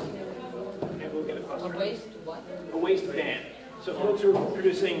 and we'll get a cluster. A waste what? A waste ban. So folks who are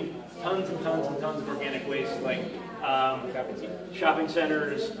producing tons and tons and tons of organic waste, like shopping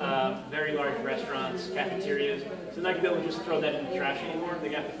centers, very large restaurants, cafeterias, so they're not going to be able to just throw that in the trash anymore. They're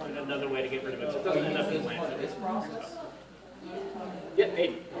going to have to find another way to get rid of it, so it doesn't end up in the landfill. Yeah,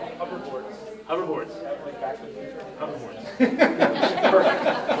 Hayden. Hoverboards. Hoverboards. Like Back to the Future. Hoverboards. Perfect.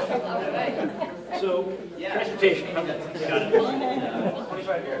 So, transportation. Got it.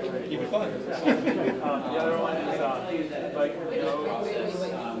 25 years. Keep it fun. The other one is like, you know,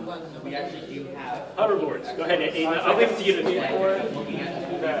 We actually do have. Hoverboards. Go ahead, Aiden. I'll leave it to you to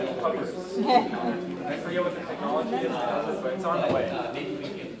explain. that hovers. I forget what the technology is, but it's on the way. Maybe we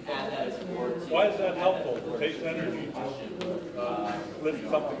can add that as a board. Why is that helpful? It takes energy to lift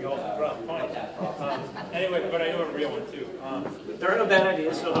something off the ground. Fine. Anyway, but I know a real one too. There are no bad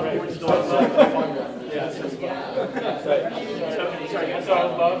ideas, so hoverboards don't. Yeah, so I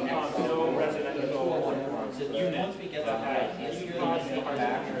love no residential units that have cost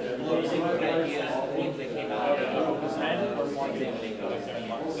manufactured.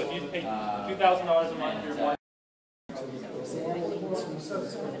 So if you pay $2,000 a month, you're one.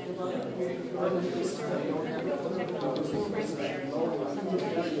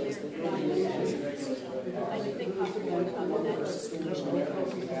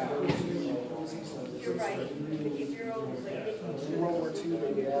 You're right. If you're over, World War II,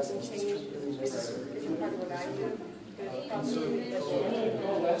 they would ask us to change this part of what I do.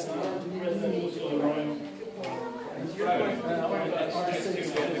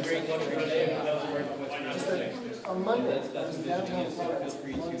 On Monday, downtown Florence,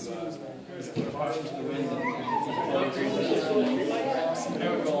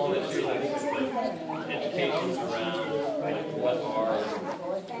 Education around what are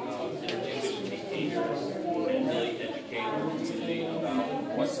energy efficiency behaviors and really educate our community about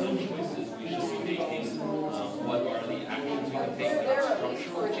what kind of choices we should be making, what are the actions we can take that are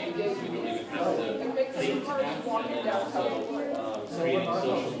structural changes. We don't even have to think and then also creating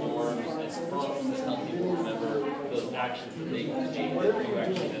social norms and prompts that help people remember those actions that they can change before you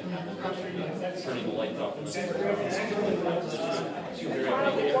actually then have them turning the lights off. Two very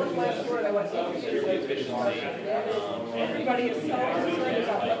big areas. Energy efficiency. Everybody is so concerned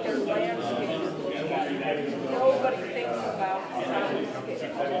about what their landscape. Nobody thinks about landscape.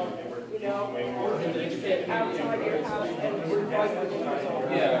 You know, you sit outside your house and you're like,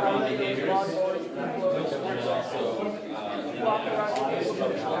 walk around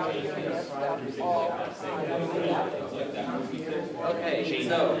Okay,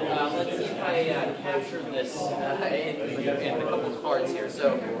 so let's see if I capture this in a couple of cards here.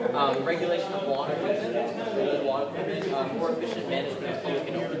 So, regulation of lawn equipment, more efficient management of public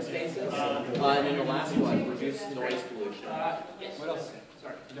and open spaces, and then the last one, reduce noise pollution. What else?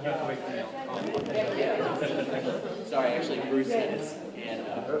 Sorry, you don't have to wait for me. Sorry, actually, Bruce is,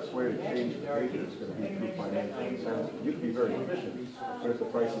 and The best way to change behavior is going to be through financial incentives. You can be very efficient, but if the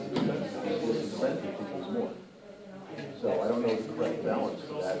price is expensive, it's disincentive equals more. So I don't know the correct balance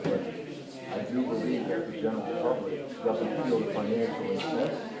for that, but I do believe that the general public doesn't feel the financial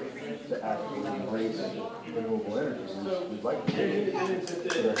incentive to actually embrace renewable energy. We'd like to do it,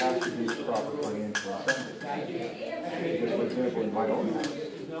 but there has to be proper financial incentive. Because, for example, in my own house,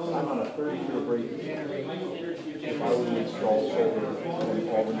 I'm on a 30-year break. If I were to install solar and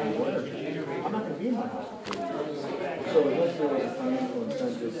all renewable energy, I'm not going to be in my house for 30 years. So unless there is a financial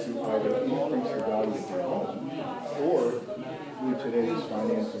incentive to either increase the value of your home, or through today's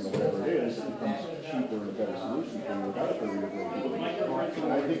financing or whatever it is, it becomes cheaper and a better solution for you without a 30-year break.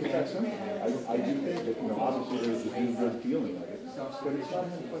 And I think it's that simple. I do think that, obviously there's this new good feeling of it, but it's not a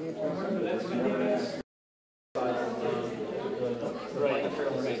financial incentive. It's never.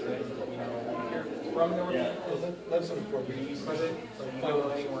 From Northampton, lives in Portuguese, but it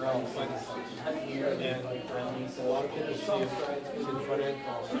find anywhere else. And a lot of people see it in front end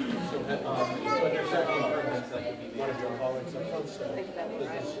also. But there's certainly improvements that could be one of your colleagues up front said.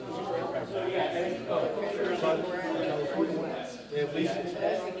 This is a great practice. California, they have leases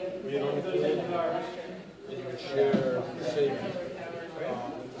where you don't have to live and you can share the same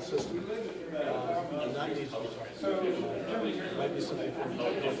system. And that needs to be tried. So it might be something for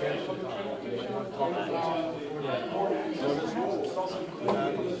Northampton. You might want to talk about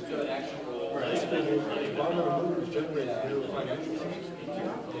the environmental movement is generated through financial systems.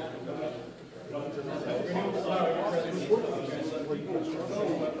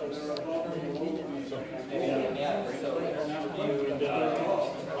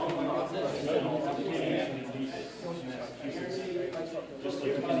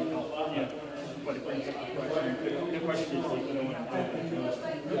 But it brings up the question. The question is like, but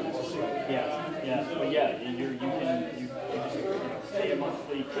you just pay a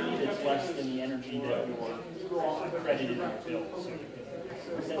monthly fee that's less than the energy that you're credited in your bill. So you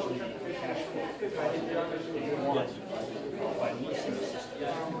can essentially cash flow if you want by leasing the system.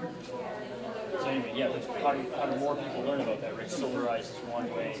 So anyway, how do more people learn about that? Right, Solarize is one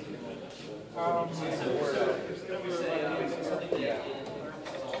way.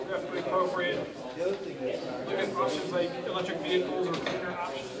 Definitely appropriate. The other thing is, look at options like electric vehicles or cleaner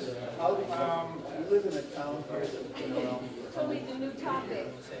options. We live in a town here that's been around. Totally the new topic,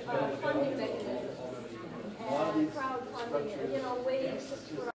 funding mechanisms, and crowdfunding, ways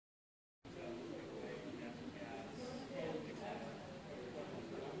for.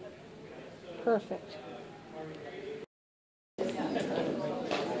 Perfect.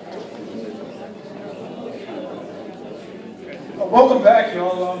 Welcome back,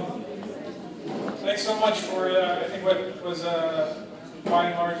 y'all. Thanks so much for, I think what was by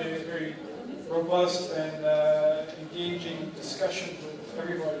and large a very robust and engaging discussion with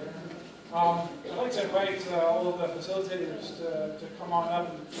everybody. I'd like to invite all of the facilitators to come on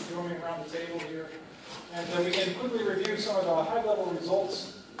up and keep going around the table here. And we can quickly review some of the high-level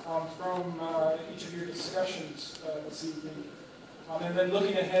results from each of your discussions this evening. And then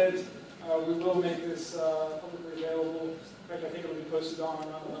looking ahead, we will make this publicly available. In fact, I think it will be posted on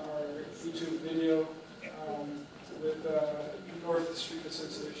our YouTube video with North Street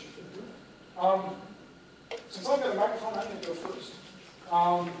Association. Since I've got a microphone, I'm going to go first.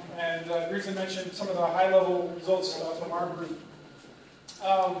 And briefly mention some of the high-level results from our group.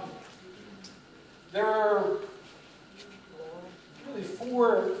 There are really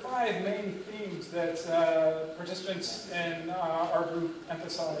 4 or 5 main themes that participants in our group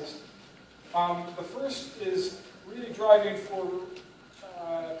emphasized. The first is really driving for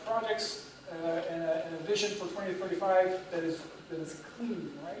projects and a vision for 2035 that is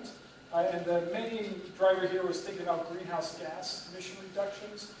clean, right? And the main driver here was thinking about greenhouse gas emission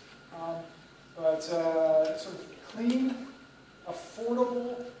reductions, but sort of clean,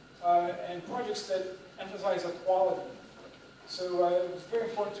 affordable, and projects that emphasize equality. So it was very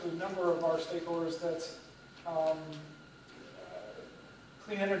important to a number of our stakeholders that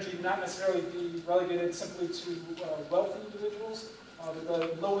clean energy not necessarily be relegated simply to wealthy individuals, but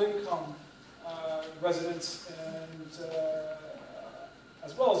the low-income residents and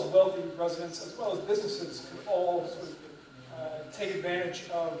as well as wealthy residents, as well as businesses, could all sort of take advantage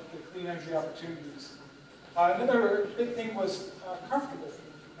of the clean energy opportunities. Another big thing was comfortable,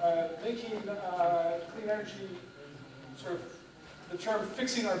 making clean energy sort of the term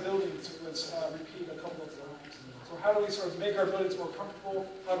 "fixing our buildings" was repeated a couple of times. So how do we sort of make our buildings more comfortable?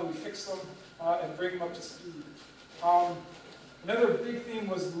 How do we fix them and bring them up to speed? Another big theme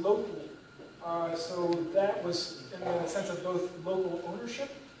was local. So that was in the sense of both local ownership,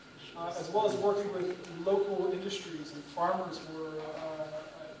 as well as working with local industries, and farmers were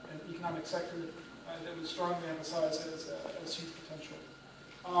an economic sector that was strongly emphasized as huge potential.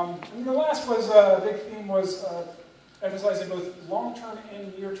 And the last was, big theme was emphasizing both long-term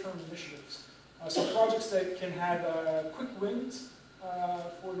and near-term initiatives. So projects that can have quick wins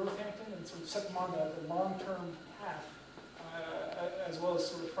for Northampton and sort of set them on the long-term path, as well as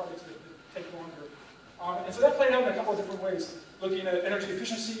sort of projects that take longer. And so that played out in a couple of different ways. Looking at energy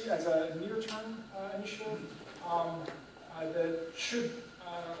efficiency as a near-term initiative that should,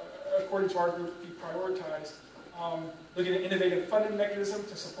 according to our group, be prioritized. Looking at innovative funding mechanism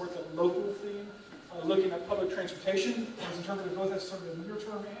to support the local theme. Looking at public transportation was interpreted both as sort of a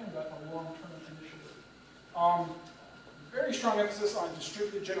near-term and a long-term initiative. Very strong emphasis on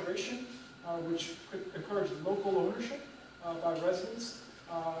distributed generation, which could encourage local ownership by residents,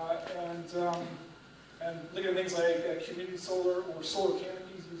 and looking at things like community solar or solar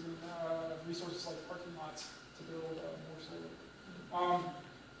canopies using resources like parking lots to build more solar.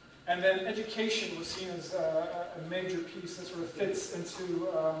 And then education was seen as a major piece that sort of fits into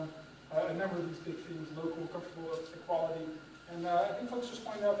a number of these big themes: local, comfortable, equality. And I think folks just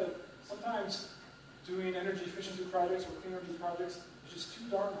pointed out that sometimes doing energy efficiency projects or clean energy projects is just too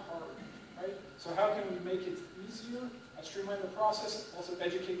darn hard, right? So how can we make it easier, streamline the process, also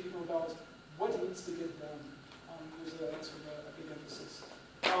educate people about what needs to get done? There's sort of a big emphasis.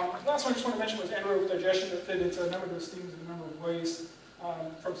 The last one I just want to mention was anaerobic digestion that fit into a number of those themes in a number of ways,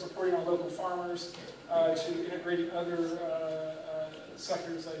 from supporting our local farmers to integrating other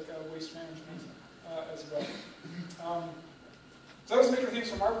sectors like waste management as well. So that was major themes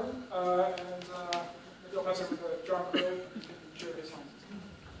from our group, and maybe I'll pass over to John Correa and share his comments.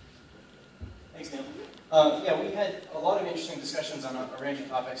 Thanks, Neil. Yeah, we had a lot of interesting discussions on a range of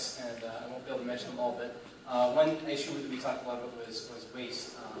topics, and I won't be able to mention them all, but one issue that we talked a lot about was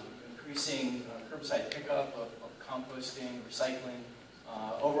waste. Increasing curbside pickup of composting, recycling,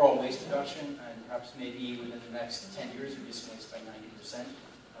 overall waste reduction, and perhaps maybe within the next 10 years reducing waste by 90%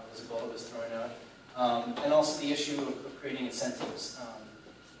 was a goal that was thrown out. And also the issue of creating incentives.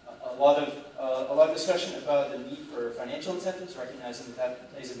 A lot of discussion about the need for financial incentives, recognizing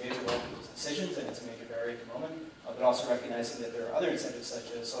that plays a major role in these decisions, and it's a major barrier at the moment, but also recognizing that there are other incentives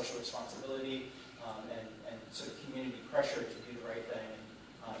such as social responsibility and sort of community pressure to do the right thing,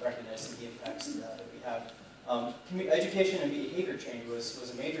 and recognizing the impacts that we have. Education and behavior change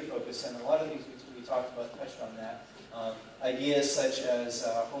was a major focus, and a lot of things we talked about touched on that. Ideas such as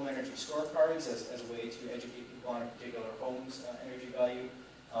home energy scorecards as a way to educate people on a particular home's energy value.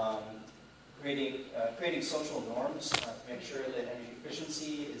 Creating social norms to make sure that energy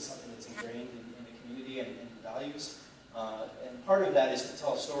efficiency is something that's ingrained in the community and values. And part of that is to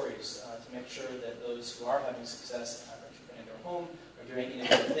tell stories, to make sure that those who are having success in their home are doing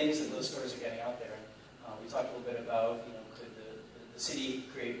innovative things, that those stories are getting out there. And we talked a little bit about, could the city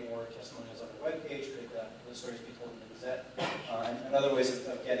create more testimonials on their webpage? Could those stories be told in the Gazette? And other ways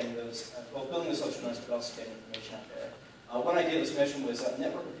of getting those, both building the social norms, but also getting information out there. One idea that was mentioned was a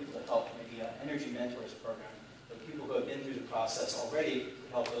network of people to help, maybe an energy mentors program. So people who have been through the process already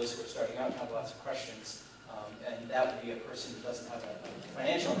to help those who are starting out and have lots of questions. And that would be a person who doesn't have a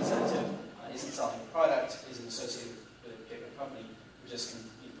financial incentive, isn't selling a product, isn't associated with a particular company, who just can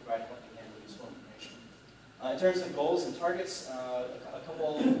provide what they can with useful information. In terms of goals and targets, a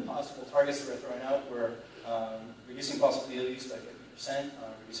couple possible targets that were thrown out were reducing fossil fuel use by 50%,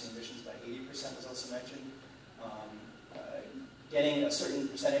 reducing emissions by 80% was also mentioned. Getting a certain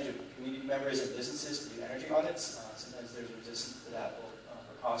percentage of community members and businesses to do energy audits. Sometimes there's resistance to that for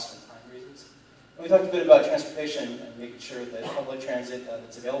cost and time reasons. And we talked a bit about transportation and making sure that public transit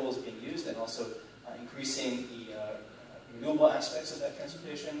that's available is being used, and also increasing the renewable aspects of that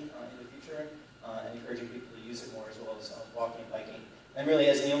transportation in the future, and encouraging people to use it more, as well as walking and biking. And really,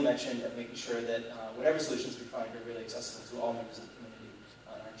 as Neil mentioned, making sure that whatever solutions we find are really accessible to all members of the community,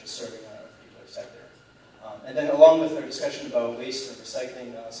 and aren't just serving a particular sector. And then along with our discussion about waste and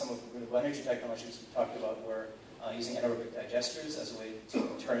recycling, some of the renewable energy technologies we talked about were using anaerobic digesters as a way to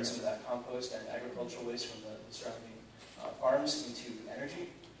turn some of that compost and agricultural waste from the surrounding farms into energy,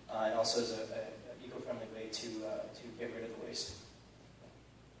 and also as an eco-friendly way to get rid of the waste.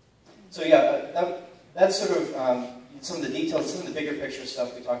 So yeah, that's sort of some of the details. Some of the bigger picture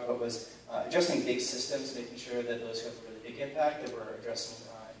stuff we talked about was addressing big systems, making sure that those who have a really big impact, that we're addressing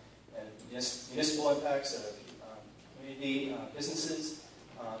municipal impacts of community, businesses,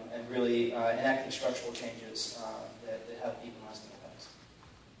 and really enacting structural changes that have deep and lasting impacts.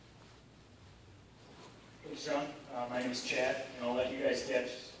 Thanks, John. My name is Chad, and I'll let you guys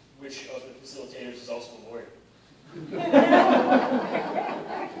get which of the facilitators is also a lawyer.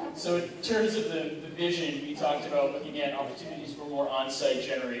 So in terms of the vision, we talked about looking at opportunities for more on-site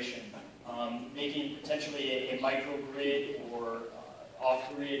generation, making potentially a microgrid or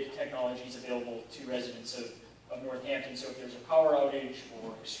off-grid technologies available to residents of Northampton. So if there's a power outage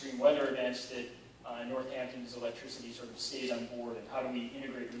or extreme weather events, that Northampton's electricity sort of stays on board, and how do we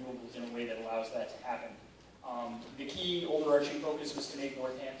integrate renewables in a way that allows that to happen. The key overarching focus was to make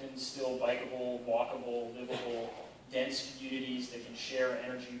Northampton still bikeable, walkable, livable, dense communities that can share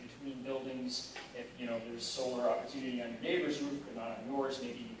energy between buildings. If there's solar opportunity on your neighbor's roof but not on yours,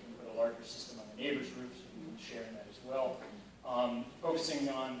 maybe you can put a larger system on the neighbor's roof so you can share in that as well. Focusing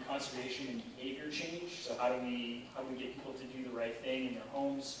on conservation and behavior change. So how do we get people to do the right thing in their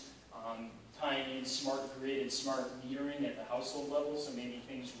homes? Tying in smart grid and smart metering at the household level, so maybe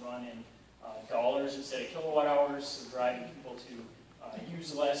things run in dollars instead of kilowatt hours, so driving people to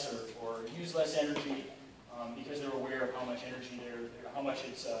use less or use less energy because they're aware of how much energy how much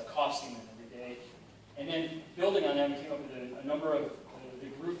it's costing them every day. And then building on that, we came up with the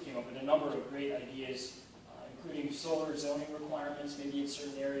group came up with a number of great ideas, including solar zoning requirements, maybe in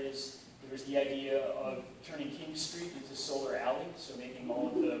certain areas. There was the idea of turning King Street into solar alley, so making all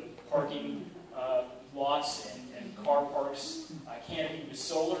of the parking lots and car parks canopied with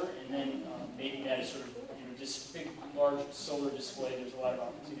solar, and then making that a sort of just big, large solar display. There's a lot of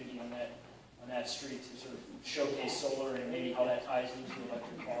opportunity on that street to sort of showcase solar and maybe how that ties into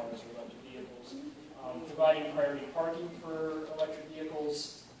electric cars or electric vehicles. Providing priority parking for electric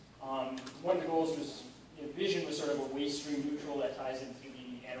vehicles. One of the goals was, vision was sort of a waste stream neutral that ties into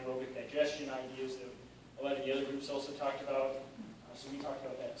the anaerobic digestion ideas that a lot of the other groups also talked about. So we talked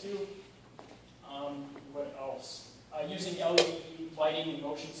about that too. What else? Using LED lighting and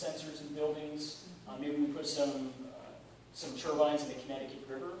motion sensors in buildings. Maybe we put some turbines in the Connecticut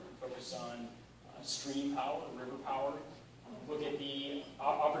River, focus on stream power, river power. Look at the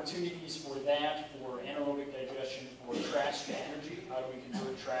opportunities for that, for anaerobic digestion, for trash to energy. How do we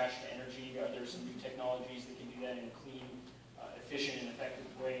convert trash to energy? Are there some new technologies that can do that in a clean, efficient, and effective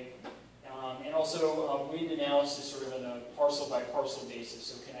way? And also wind analysis sort of on a parcel-by-parcel basis.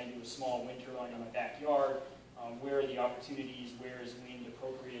 So can I do a small wind turbine in my backyard? Where are the opportunities? Where is wind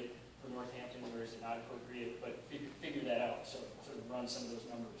appropriate for Northampton? Where is it not appropriate? But figure that out, so sort of run some of those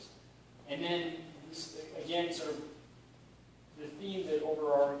numbers. And then, again, sort of the theme that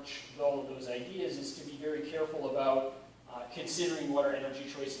overarched all of those ideas is to be very careful about considering what our energy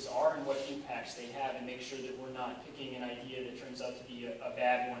choices are and what impacts they have, and make sure that we're not picking an idea that turns out to be a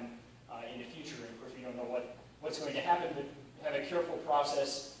bad one in the future. And of course, we don't know what's going to happen, but have a careful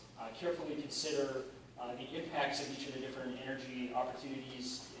process, carefully consider the impacts of each of the different energy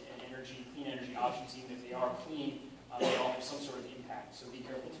opportunities and clean energy options. Even if they are clean, they all have some sort of impact. So be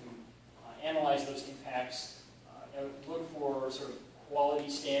careful to analyze those impacts. Look for sort of quality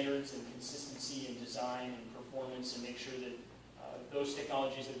standards and consistency in design and performance, and make sure that those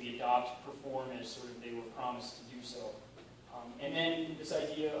technologies that we adopt perform as sort of they were promised to do so. And then this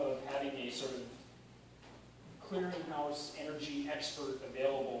idea of having a sort of clearinghouse energy expert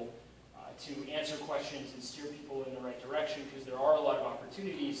available to answer questions and steer people in the right direction, because there are a lot of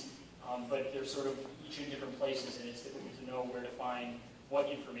opportunities, but they're sort of each in different places, and it's difficult to know where to find what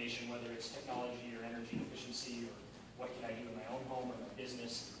information, whether it's technology or energy efficiency, or what can I do in my own home or my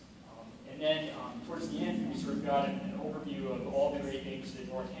business. And then towards the end, we sort of got an overview of all the great things that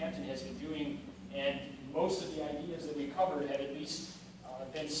Northampton has been doing, and most of the ideas that we covered have at least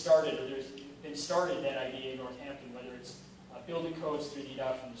been started, or there's been started that idea in Northampton, whether it's building codes through the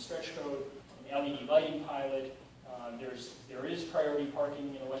adoption of the stretch code, an LED lighting pilot, there is priority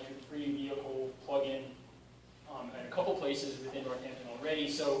parking and electric-free vehicle plug-in at a couple places within Northampton already.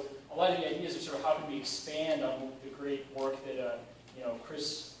 So a lot of the ideas are sort of how can we expand on the great work that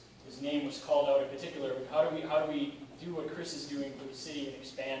Chris, his name was called out in particular. How do we do what Chris is doing for the city and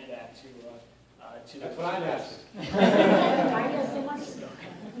expand that to the. That's what I'm asking.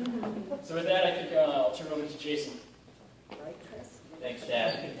 So with that, I think I'll turn it over to Jason. Right, Chris? Thanks,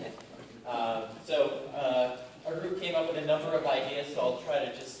 Dad. Our group came up with a number of ideas, so I'll try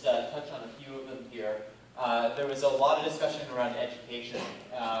to just touch on a few of them here. There was a lot of discussion around education,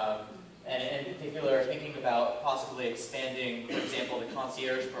 and in particular, thinking about possibly expanding, for example, the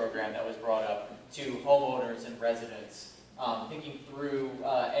concierge program that was brought up to homeowners and residents, thinking through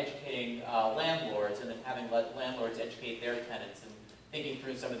educating landlords and then having landlords educate their tenants, and thinking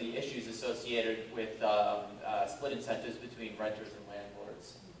through some of the issues associated with split incentives between renters and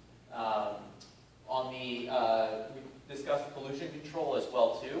landlords. We discussed pollution control as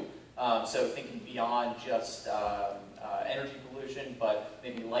well too. So thinking beyond just energy pollution pollution, but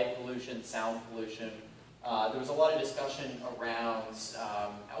maybe light pollution, sound pollution. There was a lot of discussion around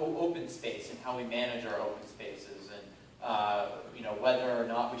open space and how we manage our open spaces, and whether or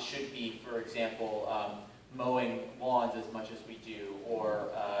not we should be, for example, mowing lawns as much as we do, or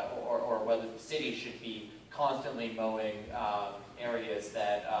whether the city should be constantly mowing areas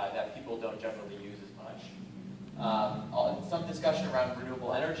that people don't generally use as much. Some discussion around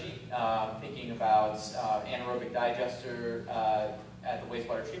renewable energy, thinking about anaerobic digester at the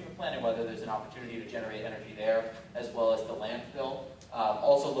wastewater treatment plant and whether there's an opportunity to generate energy there, as well as the landfill.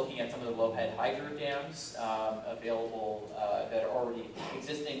 Also looking at some of the low-head hydro dams available that are already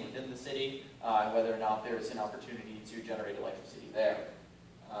existing within the city, and whether or not there's an opportunity to generate electricity there.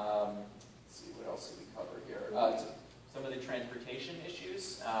 Let's see, what else did we cover here? Some of the transportation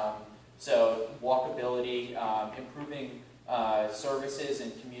issues. So walkability, improving services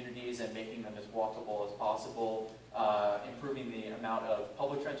in communities and making them as walkable as possible, improving the amount of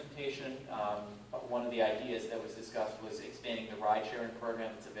public transportation. One of the ideas that was discussed was expanding the ride-sharing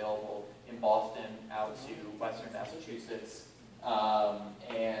program that's available in Boston out to Western Massachusetts,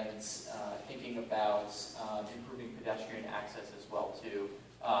 and thinking about improving pedestrian access as well to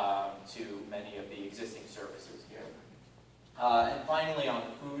many of the existing services here. And finally, on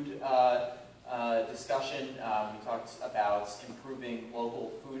the food discussion, we talked about improving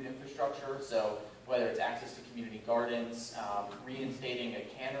local food infrastructure, so whether it's access to community gardens, reinstating a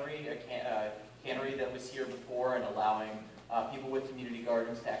cannery that was here before, and allowing people with community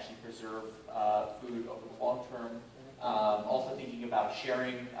gardens to actually preserve food over the long term. Also thinking about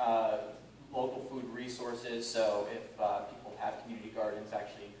sharing local food resources, so if people have community gardens,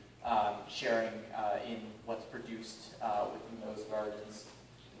 actually sharing in what's produced within those gardens.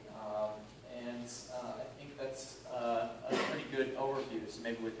 And I think that's a pretty good overview, so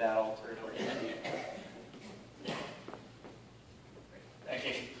maybe with that I'll turn it over to Andy. Thank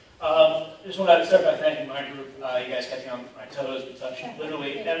you. Just wanted to start by thanking my group. You guys kept me on my toes. We touched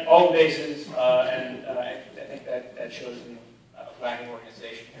literally all the bases, and I think that shows in lack of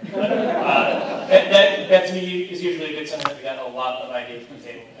organization. That to me is usually a good sign that we got a lot of ideas from the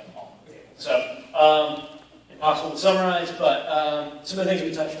table and all on the table. So, impossible to summarize, but some of the things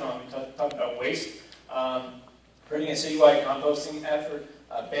we touched on. We talked about waste, creating a citywide composting effort,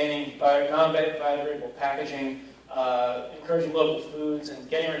 banning non-biodegradable packaging, encouraging local foods, and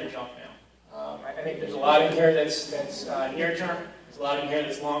getting rid of junk mail. I think there's a lot in here that's near term. There's a lot in here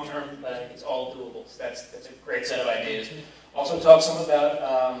that's long term, but I think it's all doable. So that's a great set of ideas. Also talk some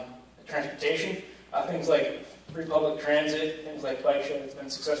about transportation, things like free public transit, things like bike share. It's been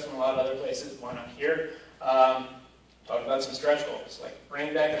successful in a lot of other places. Why not here? Talk about some stretch goals, like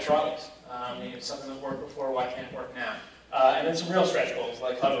bringing back the trolleys. It's something that worked before. Why can't it work now? And then some real stretch goals,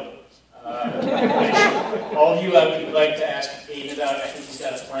 like hoverboards. Which all of you I would like to ask Aiden about. I think he's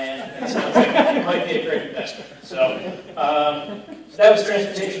got a plan, and it sounds like it might be a great investment. So that was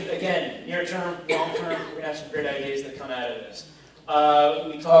transportation. Again, near term, long term, we're going to have some great ideas that come out of this.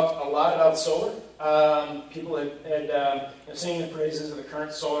 We talked a lot about solar. People had singing the praises of the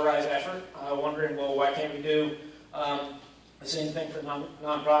current Solarize effort, wondering, well, why can't we do the same thing for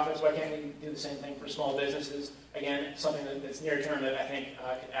nonprofits? Why can't we do the same thing for small businesses? Again, something that's near term that I think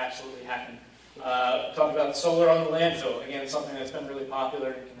could absolutely happen. Talked about solar on the landfill. Again, something that's been really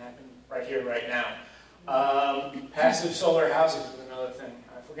popular and can happen right here, right now. Passive solar houses is another thing.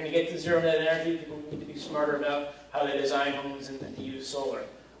 If we're going to get to zero net energy, people need to be smarter about how they design homes and to use solar.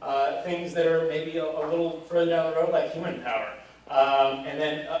 Things that are maybe a little further down the road, like human power. And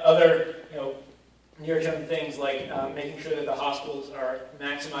then other, near-term things like making sure that the hospitals are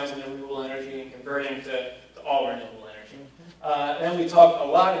maximizing their renewable energy and converting to all renewable energy. Then we talked a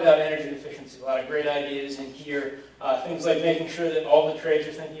lot about energy efficiency, a lot of great ideas in here. Things like making sure that all the trades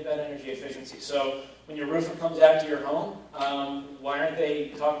are thinking about energy efficiency. So when your roofer comes out to your home, why aren't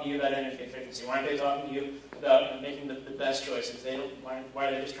they talking to you about energy efficiency? Why aren't they talking to you about making the best choices? Why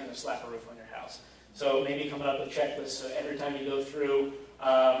are they just trying to slap a roof on your house? So maybe coming up with checklists so every time you go through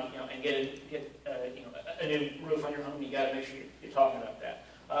and get a new roof on your home, you got to make sure you're talking about that.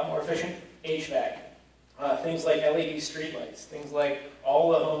 More efficient HVAC. Things like LED streetlights. Things like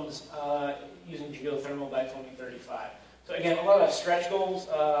all the homes using geothermal by 2035. So again, a lot of stretch goals,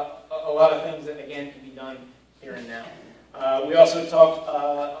 a lot of things that, again, can be done here and now. We also talked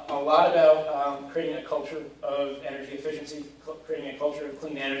a lot about creating a culture of energy efficiency, creating a culture of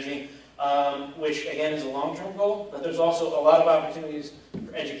clean energy, which, again, is a long-term goal, but there's also a lot of opportunities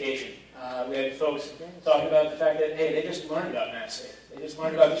for education. We had folks talking about the fact that, hey, they just learned about MassSafe. They just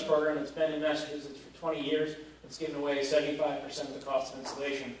learned about this program that's been in Massachusetts for 20 years. It's given away 75% of the cost of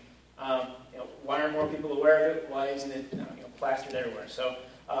installation. Why aren't more people aware of it? Why isn't it plastered everywhere. So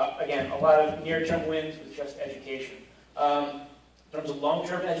again, a lot of near-term wins with just education. In terms of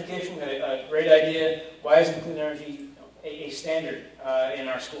long-term education, a great idea. Why isn't clean energy a standard in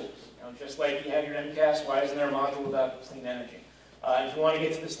our schools? Just like you have your MCAS, why isn't there a module about clean energy? If you want to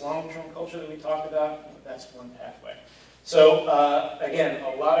get to this long-term culture that we talked about, that's one pathway. So again,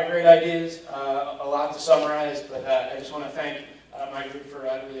 a lot of great ideas, a lot to summarize, but I just want to thank my group for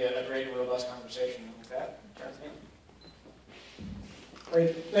really a great and robust conversation. With that, turn to me.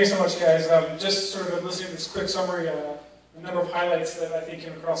 Great. Thanks so much, guys. Just sort of listening to this quick summary, a number of highlights that I think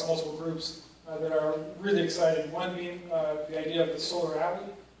came across multiple groups that are really exciting. One being the idea of the solar alley,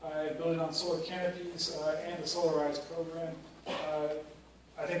 building on solar canopies and the Solarized program.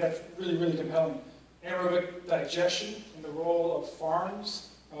 I think that's really, really compelling. Anaerobic digestion and the role of farms,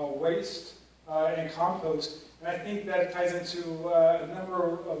 waste, and compost. And I think that ties into a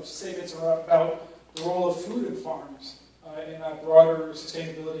number of statements about the role of food in farms in a broader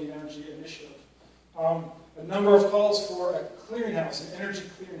sustainability and energy initiative. A number of calls for a clearinghouse, an energy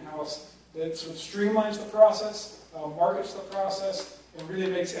clearinghouse that sort of streamlines the process, markets the process, and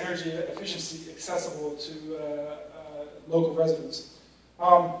really makes energy efficiency accessible to local residents.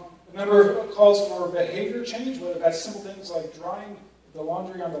 A number of calls for behavior change, whether that's simple things like drying the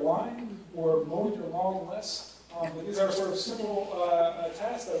laundry on the line or mowing your lawn less. But these are sort of simple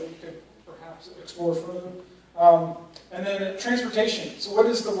tasks that we could perhaps explore further. And then transportation. So what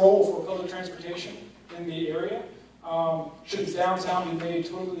is the role for public transportation in the area? Should downtown be made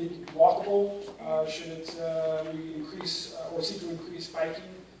totally walkable? Should we increase or seek to increase biking?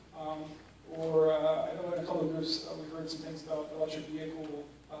 Or I know in a couple of groups we've heard some things about electric vehicle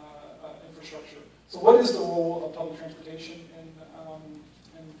infrastructure. So what is the role of public transportation in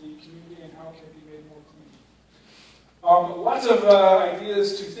the community, and how can it be made more clean? Lots of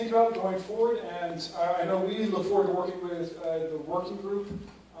ideas to think about going forward, and I know we look forward to working with the working group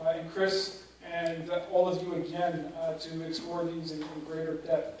and Chris and all of you again to explore these in greater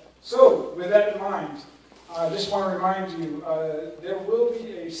depth. So with that in mind, I just want to remind you there will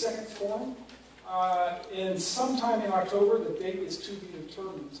be a second forum in sometime in October. The date is to be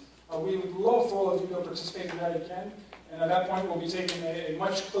determined. We would love for all of you to participate in that again, and at that point we'll be taking a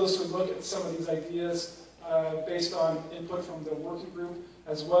much closer look at some of these ideas based on input from the working group,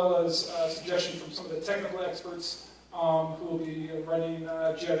 as well as suggestions from some of the technical experts who will be running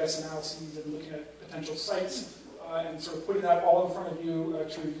GIS analyses and looking at potential sites and sort of putting that all in front of you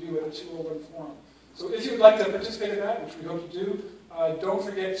to review at a 201 forum. So if you'd like to participate in that, which we hope you do, don't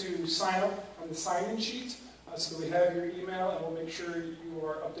forget to sign up on the sign-in sheet so that we have your email, and we'll make sure you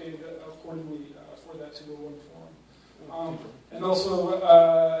are updated accordingly for that 201 forum. And also,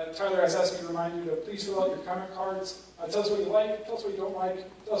 Tyler has asked me to remind you to please fill out your comment cards. Tell us what you like, tell us what you don't like,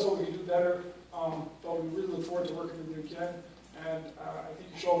 tell us what we can do better. But we really look forward to working with you again. And I think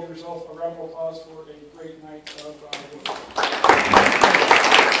you should all give yourself a round of applause for a great night of work.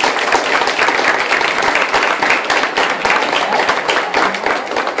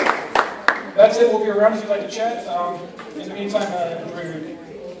 That's it. We'll be around if you'd like to chat. In the meantime, enjoy your evening.